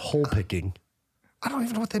sign, hole picking. I don't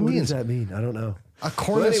even know what that What means. does that mean? I don't know. A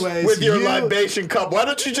Cornice. Well, anyways, With your you- libation cup. Why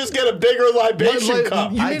don't you just get a bigger libation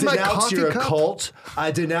cup? You I mean my denounce coffee your cup? occult.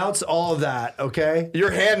 I denounce all of that, okay?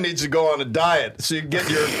 Your hand needs to go on a diet so you get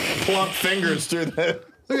your plump fingers through the...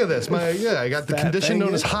 Look at this. I got the Fat condition known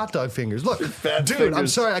fingers. as hot dog fingers. Look, Fat dude, I'm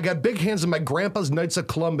fingers. sorry. I got big hands and my grandpa's Knights of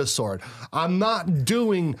Columbus sword. I'm not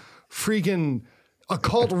doing freaking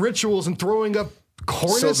occult rituals and throwing up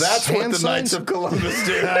Cornice So that's what hand the Knights signs? of Columbus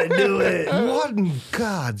do. I knew it. What in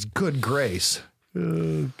God's good grace?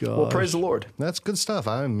 Oh, God. Well, praise the Lord. That's good stuff.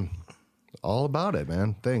 I'm all about it,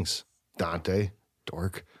 man. Thanks, Dante,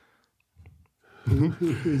 dork.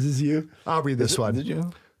 Is this you? I'll read this one. Did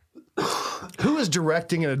you? Who is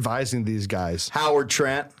directing and advising these guys? Howard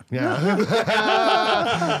Trent.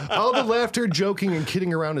 Yeah. All the laughter, joking, and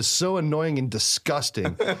kidding around is so annoying and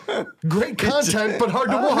disgusting. Great content, but hard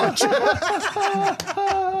to watch.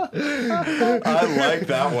 I like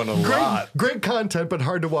that one a lot. Great content, but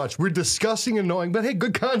hard to watch. We're disgusting, annoying, but hey,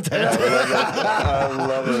 good content. I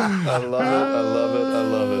love it. I love it. I love it. I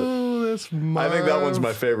love it. Oh, that's I think that one's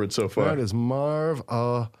my favorite so far. That is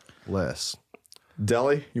marvelous.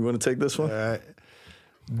 Deli, you want to take this one?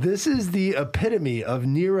 This is the epitome of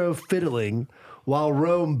Nero fiddling while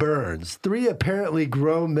Rome burns. 3 apparently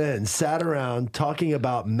grown men sat around talking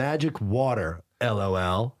about magic water.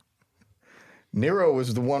 LOL. Nero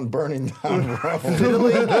was the one burning down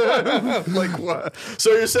Rome. Like what?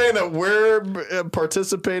 So you're saying that we're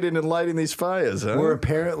participating in lighting these fires, huh? We're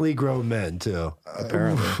apparently grown men, too.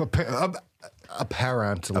 apparently.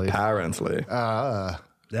 Apparently. Apparently.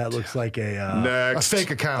 That looks like a Next. Fake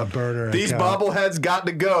account. burner. These account. bobbleheads got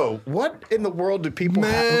to go. What in the world do people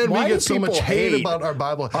Man, Why we do get so people much hate about our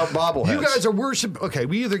Bible. our bobbleheads? You guys are worship. Okay,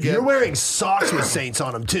 we either get You're wearing socks with saints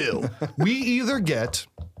on them, too. we either get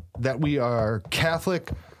that we are Catholic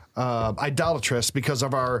idolatrous because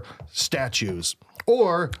of our statues,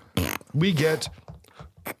 or we get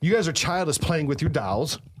you guys are childish playing with your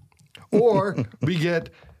dolls, or we get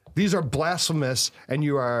these are blasphemous and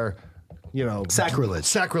you are, you know, Sacrilege.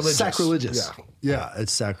 sacrilegious. Sacrilegious. Yeah. Yeah,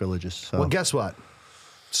 it's sacrilegious. So. Well, guess what,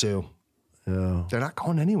 Sue? Yeah. They're not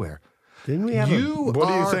going anywhere. Didn't we have You What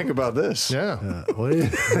do you are- think about this? Yeah. What do you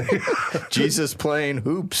Jesus playing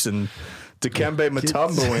hoops and Dikembe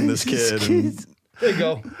Mutomboing this kid. And There you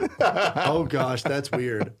go. Oh, gosh, that's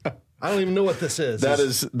weird. I don't even know what this is. that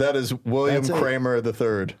is William That's it. Kramer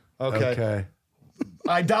III. okay.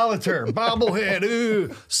 Idolater, bobblehead.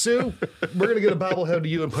 Ooh, Sue, we're gonna get a bobblehead to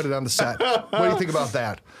you and put it on the set. What do you think about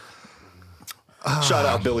that? Shout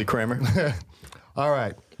out Billy Kramer. All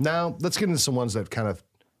right, now let's get into some ones that kind of.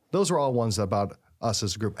 Those are all ones about us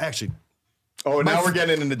as a group. Actually, Oh, now we're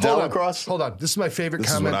getting into hold Devil on, Cross? Hold on. This is my favorite This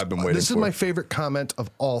is comment. what I've been waiting This is for. my favorite comment of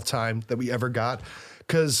all time that we ever got,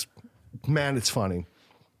 because man, it's funny.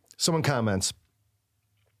 Someone comments,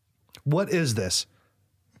 "What is this?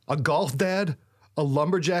 A golf dad?" A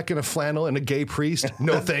lumberjack in a flannel and a gay priest?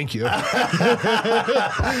 No, thank you. Favorite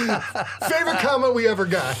comment we ever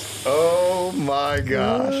got. Oh my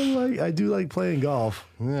gosh. I do like playing golf.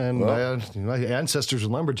 And my ancestors were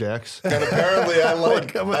lumberjacks. And apparently I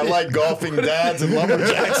like golfing dads and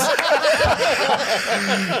lumberjacks.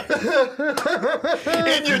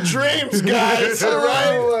 In your dreams, guys. All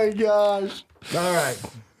right. Oh my gosh. All right.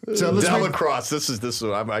 So let's Devil read- Cross. This is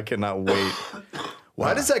I cannot wait.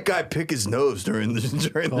 Why does that guy pick his nose during the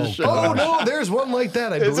show? Oh no, there's one like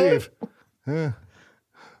that, I believe.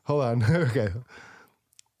 Hold on. Okay.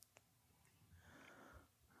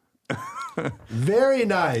 Very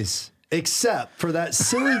nice, except for that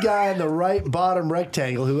silly guy in the right bottom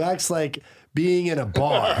rectangle who acts like being in a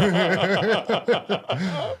bar.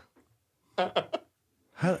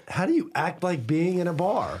 How do you act like being in a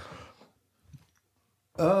bar?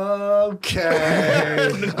 Okay.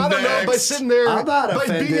 I don't know, by sitting there, I'm not by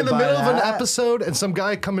being offended in the by middle of an that. episode and some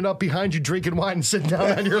guy coming up behind you drinking wine and sitting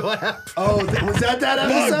down on your lap. Oh, was that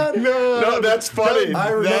episode? No, that's funny. I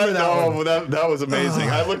remember that one. That was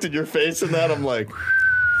amazing. I looked at your face in that. I'm like,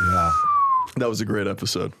 Yeah. that was a great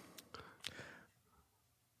episode.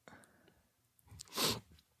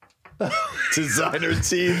 Designer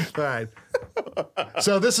teeth. All right.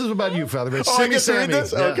 So this is about you, Father Rich. Oh, I Send me get to read Sammy.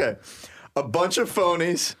 this? Yeah. Okay. A bunch of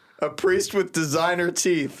phonies, a priest with designer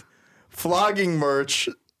teeth, flogging merch,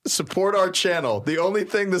 support our channel. The only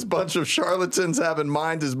thing this bunch of charlatans have in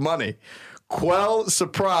mind is money. Quell,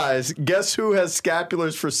 surprise, guess who has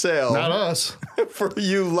scapulars for sale? Not us. For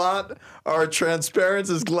you lot are transparent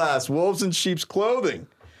as glass, wolves in sheep's clothing.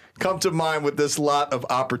 Come to mind with this lot of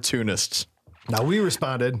opportunists. Now we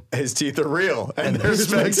responded. His teeth are real, and they're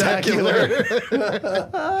spectacular.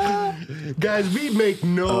 Guys, we make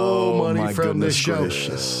no money my from this show. goodness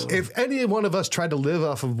gracious. If any one of us tried to live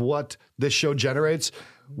off of what this show generates,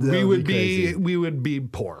 That would be crazy. we would be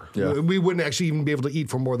poor. Yeah. We wouldn't actually even be able to eat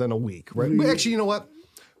for more than a week, right? We actually, you know what?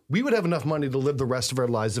 We would have enough money to live the rest of our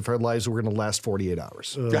lives if our lives were going to last 48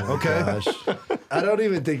 hours. Okay? Gosh. I don't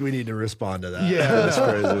even think we need to respond to that. Yeah, That's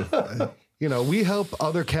crazy. You know, we help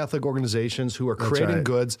other Catholic organizations who are creating right.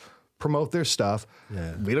 goods promote their stuff.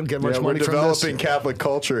 Yeah. We don't get much Yeah, we're money from developing this. Catholic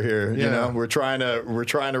culture here. You Yeah. know, we're trying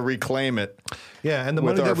to reclaim it Yeah, and the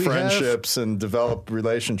with money our that we have, friendships and develop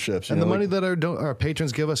relationships. you and the know, money like- that our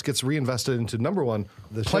patrons give us gets reinvested into number one,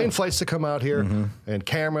 plane flights to come out here and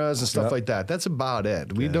cameras and stuff like that. That's about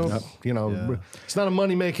it. We don't, you know, it's not a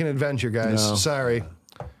money making adventure, guys. No. Sorry,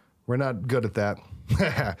 we're not good at that.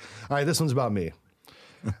 All right, this one's about me,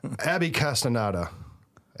 Abby Castaneda.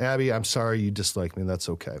 Abby, I'm sorry you dislike me. That's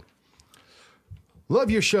okay. Love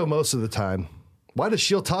your show most of the time. Why does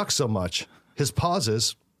Shield talk so much? His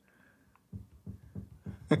pauses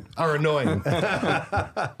are annoying.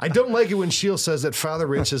 I don't like it when Shield says that Father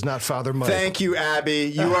Rich is not Father Mike. Thank you, Abby.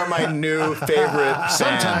 You are my new favorite. fan.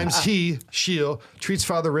 Sometimes Shield, treats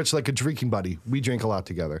Father Rich like a drinking buddy. We drink a lot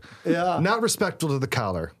together. Yeah. Not respectful to the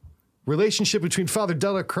collar. Relationship between Father and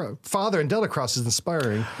Delacroix is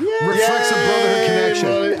inspiring. Reflects a brotherhood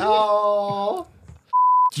connection. Oh.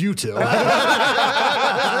 You two. Bleep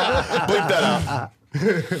that out.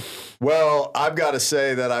 Well, I've got to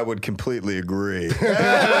say that I would completely agree.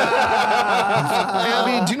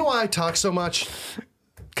 Abby, do you know why I talk so much?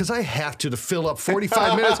 Because I have to fill up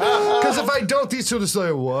 45 minutes. Because if I don't, these two will just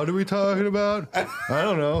say, what are we talking about? I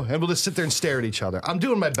don't know. And we'll just sit there and stare at each other. I'm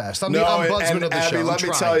doing my best. I'm the ombudsman of the Abby, show.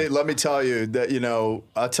 let me tell you that, you know,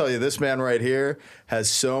 I'll tell you, this man right here has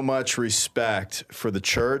so much respect for the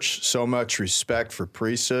church, so much respect for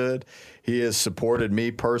priesthood. He has supported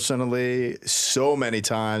me personally so many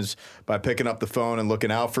times by picking up the phone and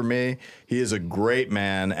looking out for me. He is a great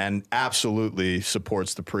man and absolutely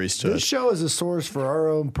supports the priesthood. This show is a source for our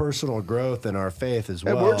own personal growth and our faith as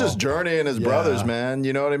well. And we're just journeying as brothers, man.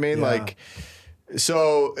 You know what I mean? Yeah. Like,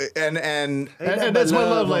 so and And that's my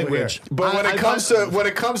love over language. here. but when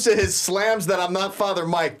it comes to his slams that I'm not Father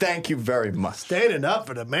Mike, thank you very much. Standing up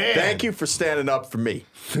for the man. Thank you for standing up for me.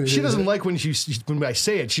 She doesn't like when I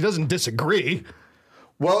say it. She doesn't disagree.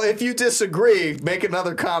 Well, if you disagree, make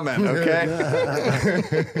another comment, okay?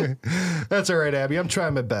 That's all right, Abby. I'm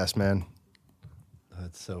trying my best, man.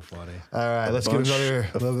 That's so funny. All right, let's get Bunch another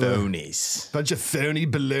of phonies. bunch of phony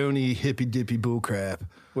baloney hippy dippy bull crap.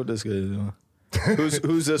 What this guy doing? Who's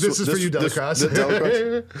this? This is for you, Delacroix. This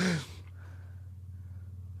Delacroix?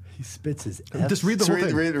 He spits his F. Just read the whole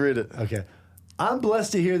thing. Read it. Okay. I'm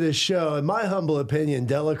blessed to hear this show. In my humble opinion,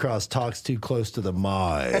 Delacroix talks too close to the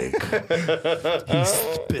mic. He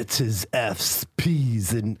spits his F's,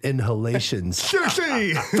 P's, and inhalations.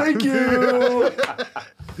 Seriously. Thank you.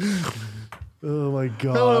 Oh my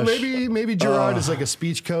gosh. I don't know, maybe Gerard is like a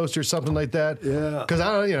speech coach or something like that. Yeah. Because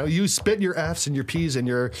I don't, you spit your F's and your P's and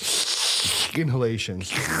your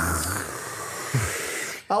inhalations.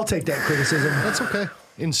 I'll take that criticism. That's okay.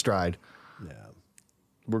 In stride. Yeah.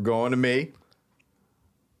 We're going to me.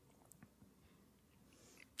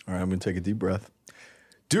 All right, I'm going to take a deep breath.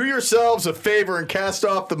 Do yourselves a favor and cast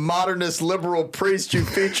off the modernist liberal priest you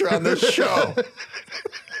feature on this show.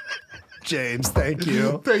 James, thank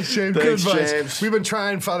you. Thanks, James. Good Thanks, advice. James. We've been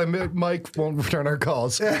trying. Father Mike won't return our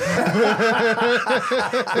calls. But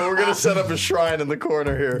we're going to set up a shrine in the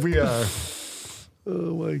corner here. We are.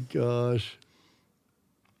 Oh my gosh.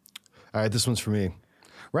 All right, this one's for me.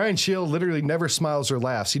 Ryan Shield literally never smiles or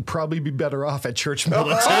laughs. He'd probably be better off at church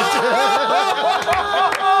militant.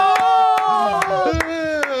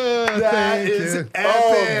 That is epic.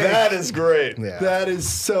 Oh, that is great. Yeah. That is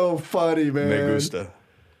so funny, man. Me gusta.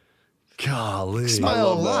 Golly. Smile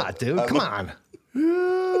a love lot, that. dude. Come on.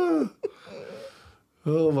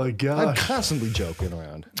 Oh my I'm gosh. constantly joking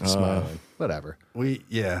around, smiling, whatever.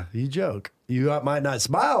 You joke. You might not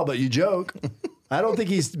smile, but you joke. I don't think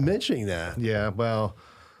he's mentioning that. Yeah, well,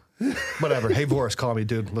 Whatever. Hey, Boris, call me,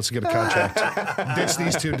 dude. Let's get a contract. Ditch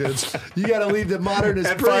these two dudes. You got to leave the modernist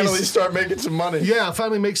And priest. finally start making some money. Yeah, I'll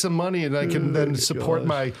finally make some money, and I can then support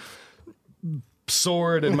my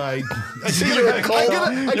sword and my. Your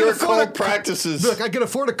I occult practices. Look, I can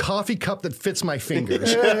afford a coffee cup that fits my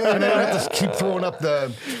fingers, and I don't have to keep throwing up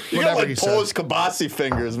the You got whatever like you Polish said. kibasi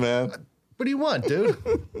fingers, man. What do you want, dude?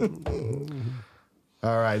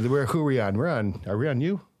 All right, who are we on? Are we on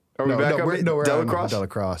you? Are we back on we're me? on Delacrosse?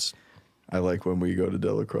 Delacrosse. I like when we go to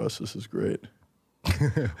Delacrosse. This is great.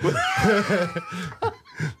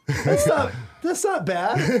 That's not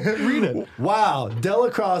bad. Read it. Wow,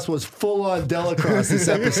 Delacrosse was full on Delacrosse this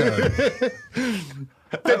episode.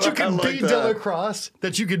 That you can like be that. Delacrosse.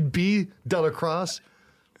 That you can be Delacrosse.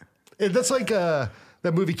 That's like that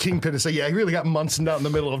movie Kingpin to say, yeah, he really got Munson out in the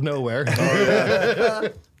middle of nowhere.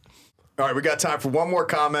 All right, we got time for one more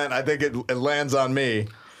comment. I think it lands on me.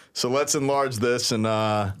 So let's enlarge this. And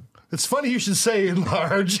It's funny you should say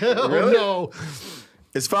enlarge. Oh, Really? no.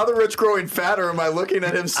 is Father Rich growing fat, or am I looking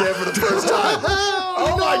at him stand for the first time?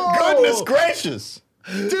 Oh, my goodness gracious.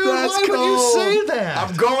 Dude, why would you say that?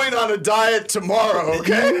 I'm going on a diet tomorrow,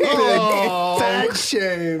 okay? Fat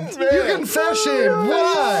shamed. You're getting fat shamed.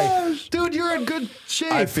 Why? Dude, you're in good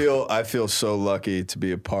shape. I feel so lucky to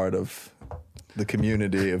be a part of the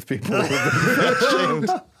community of people who've been fat shamed.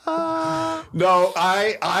 No,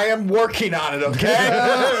 I am working on it, okay?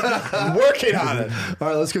 I'm working on it. All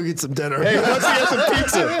right, let's go get some dinner. Hey, let's get some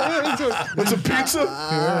pizza. Want some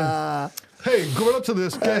pizza? Hey, going up to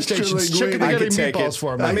this gas station, chicken I spaghetti can take meatballs it.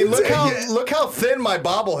 for me. I mean, look how thin my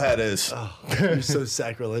bobblehead is. You're so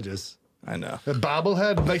sacrilegious. I know. a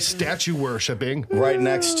bobblehead, nice statue worshipping. Right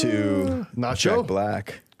next to Nacho? Jack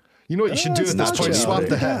Black. You know what you should do at this Nacho. point? Swap the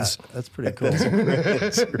Yeah, heads. that's pretty cool.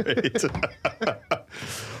 That's great.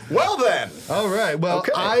 Well then. All right. Well,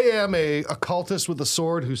 Okay. I am a occultist with a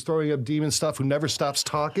sword who's throwing up demon stuff who never stops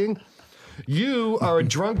talking. You are a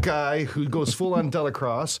drunk guy who goes full on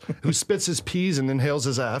Delacrosse, who spits his peas and inhales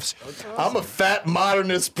his F's. I'm a fat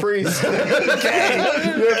modernist priest. You're a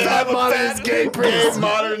fat modernist gay priest. Gay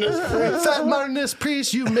modernist priest. Fat modernist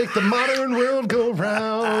priest, you make the modern world go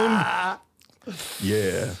round.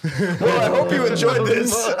 Yeah. Well, I hope you enjoyed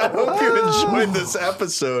this. I hope you enjoyed this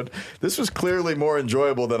episode. This was clearly more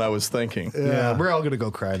enjoyable than I was thinking. Yeah, we're all going to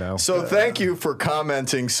go cry now. So thank you for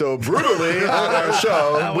commenting so brutally on our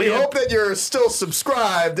show. We hope that you're still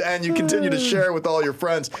subscribed and you continue to share with all your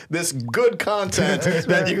friends this good content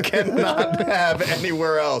that you cannot have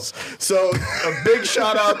anywhere else. So a big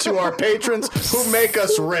shout out to our patrons who make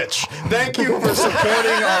us rich. Thank you for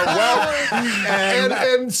supporting our wealth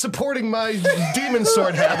and supporting my demon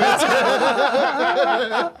sword habit.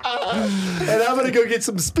 And I'm going to go get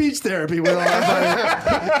some speech therapy with all our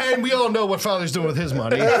money. And we all know what Father's doing with his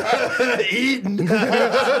money. Eating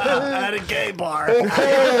at a gay bar.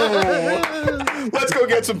 Let's go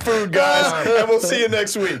get some food, guys, and we'll see you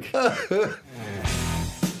next week.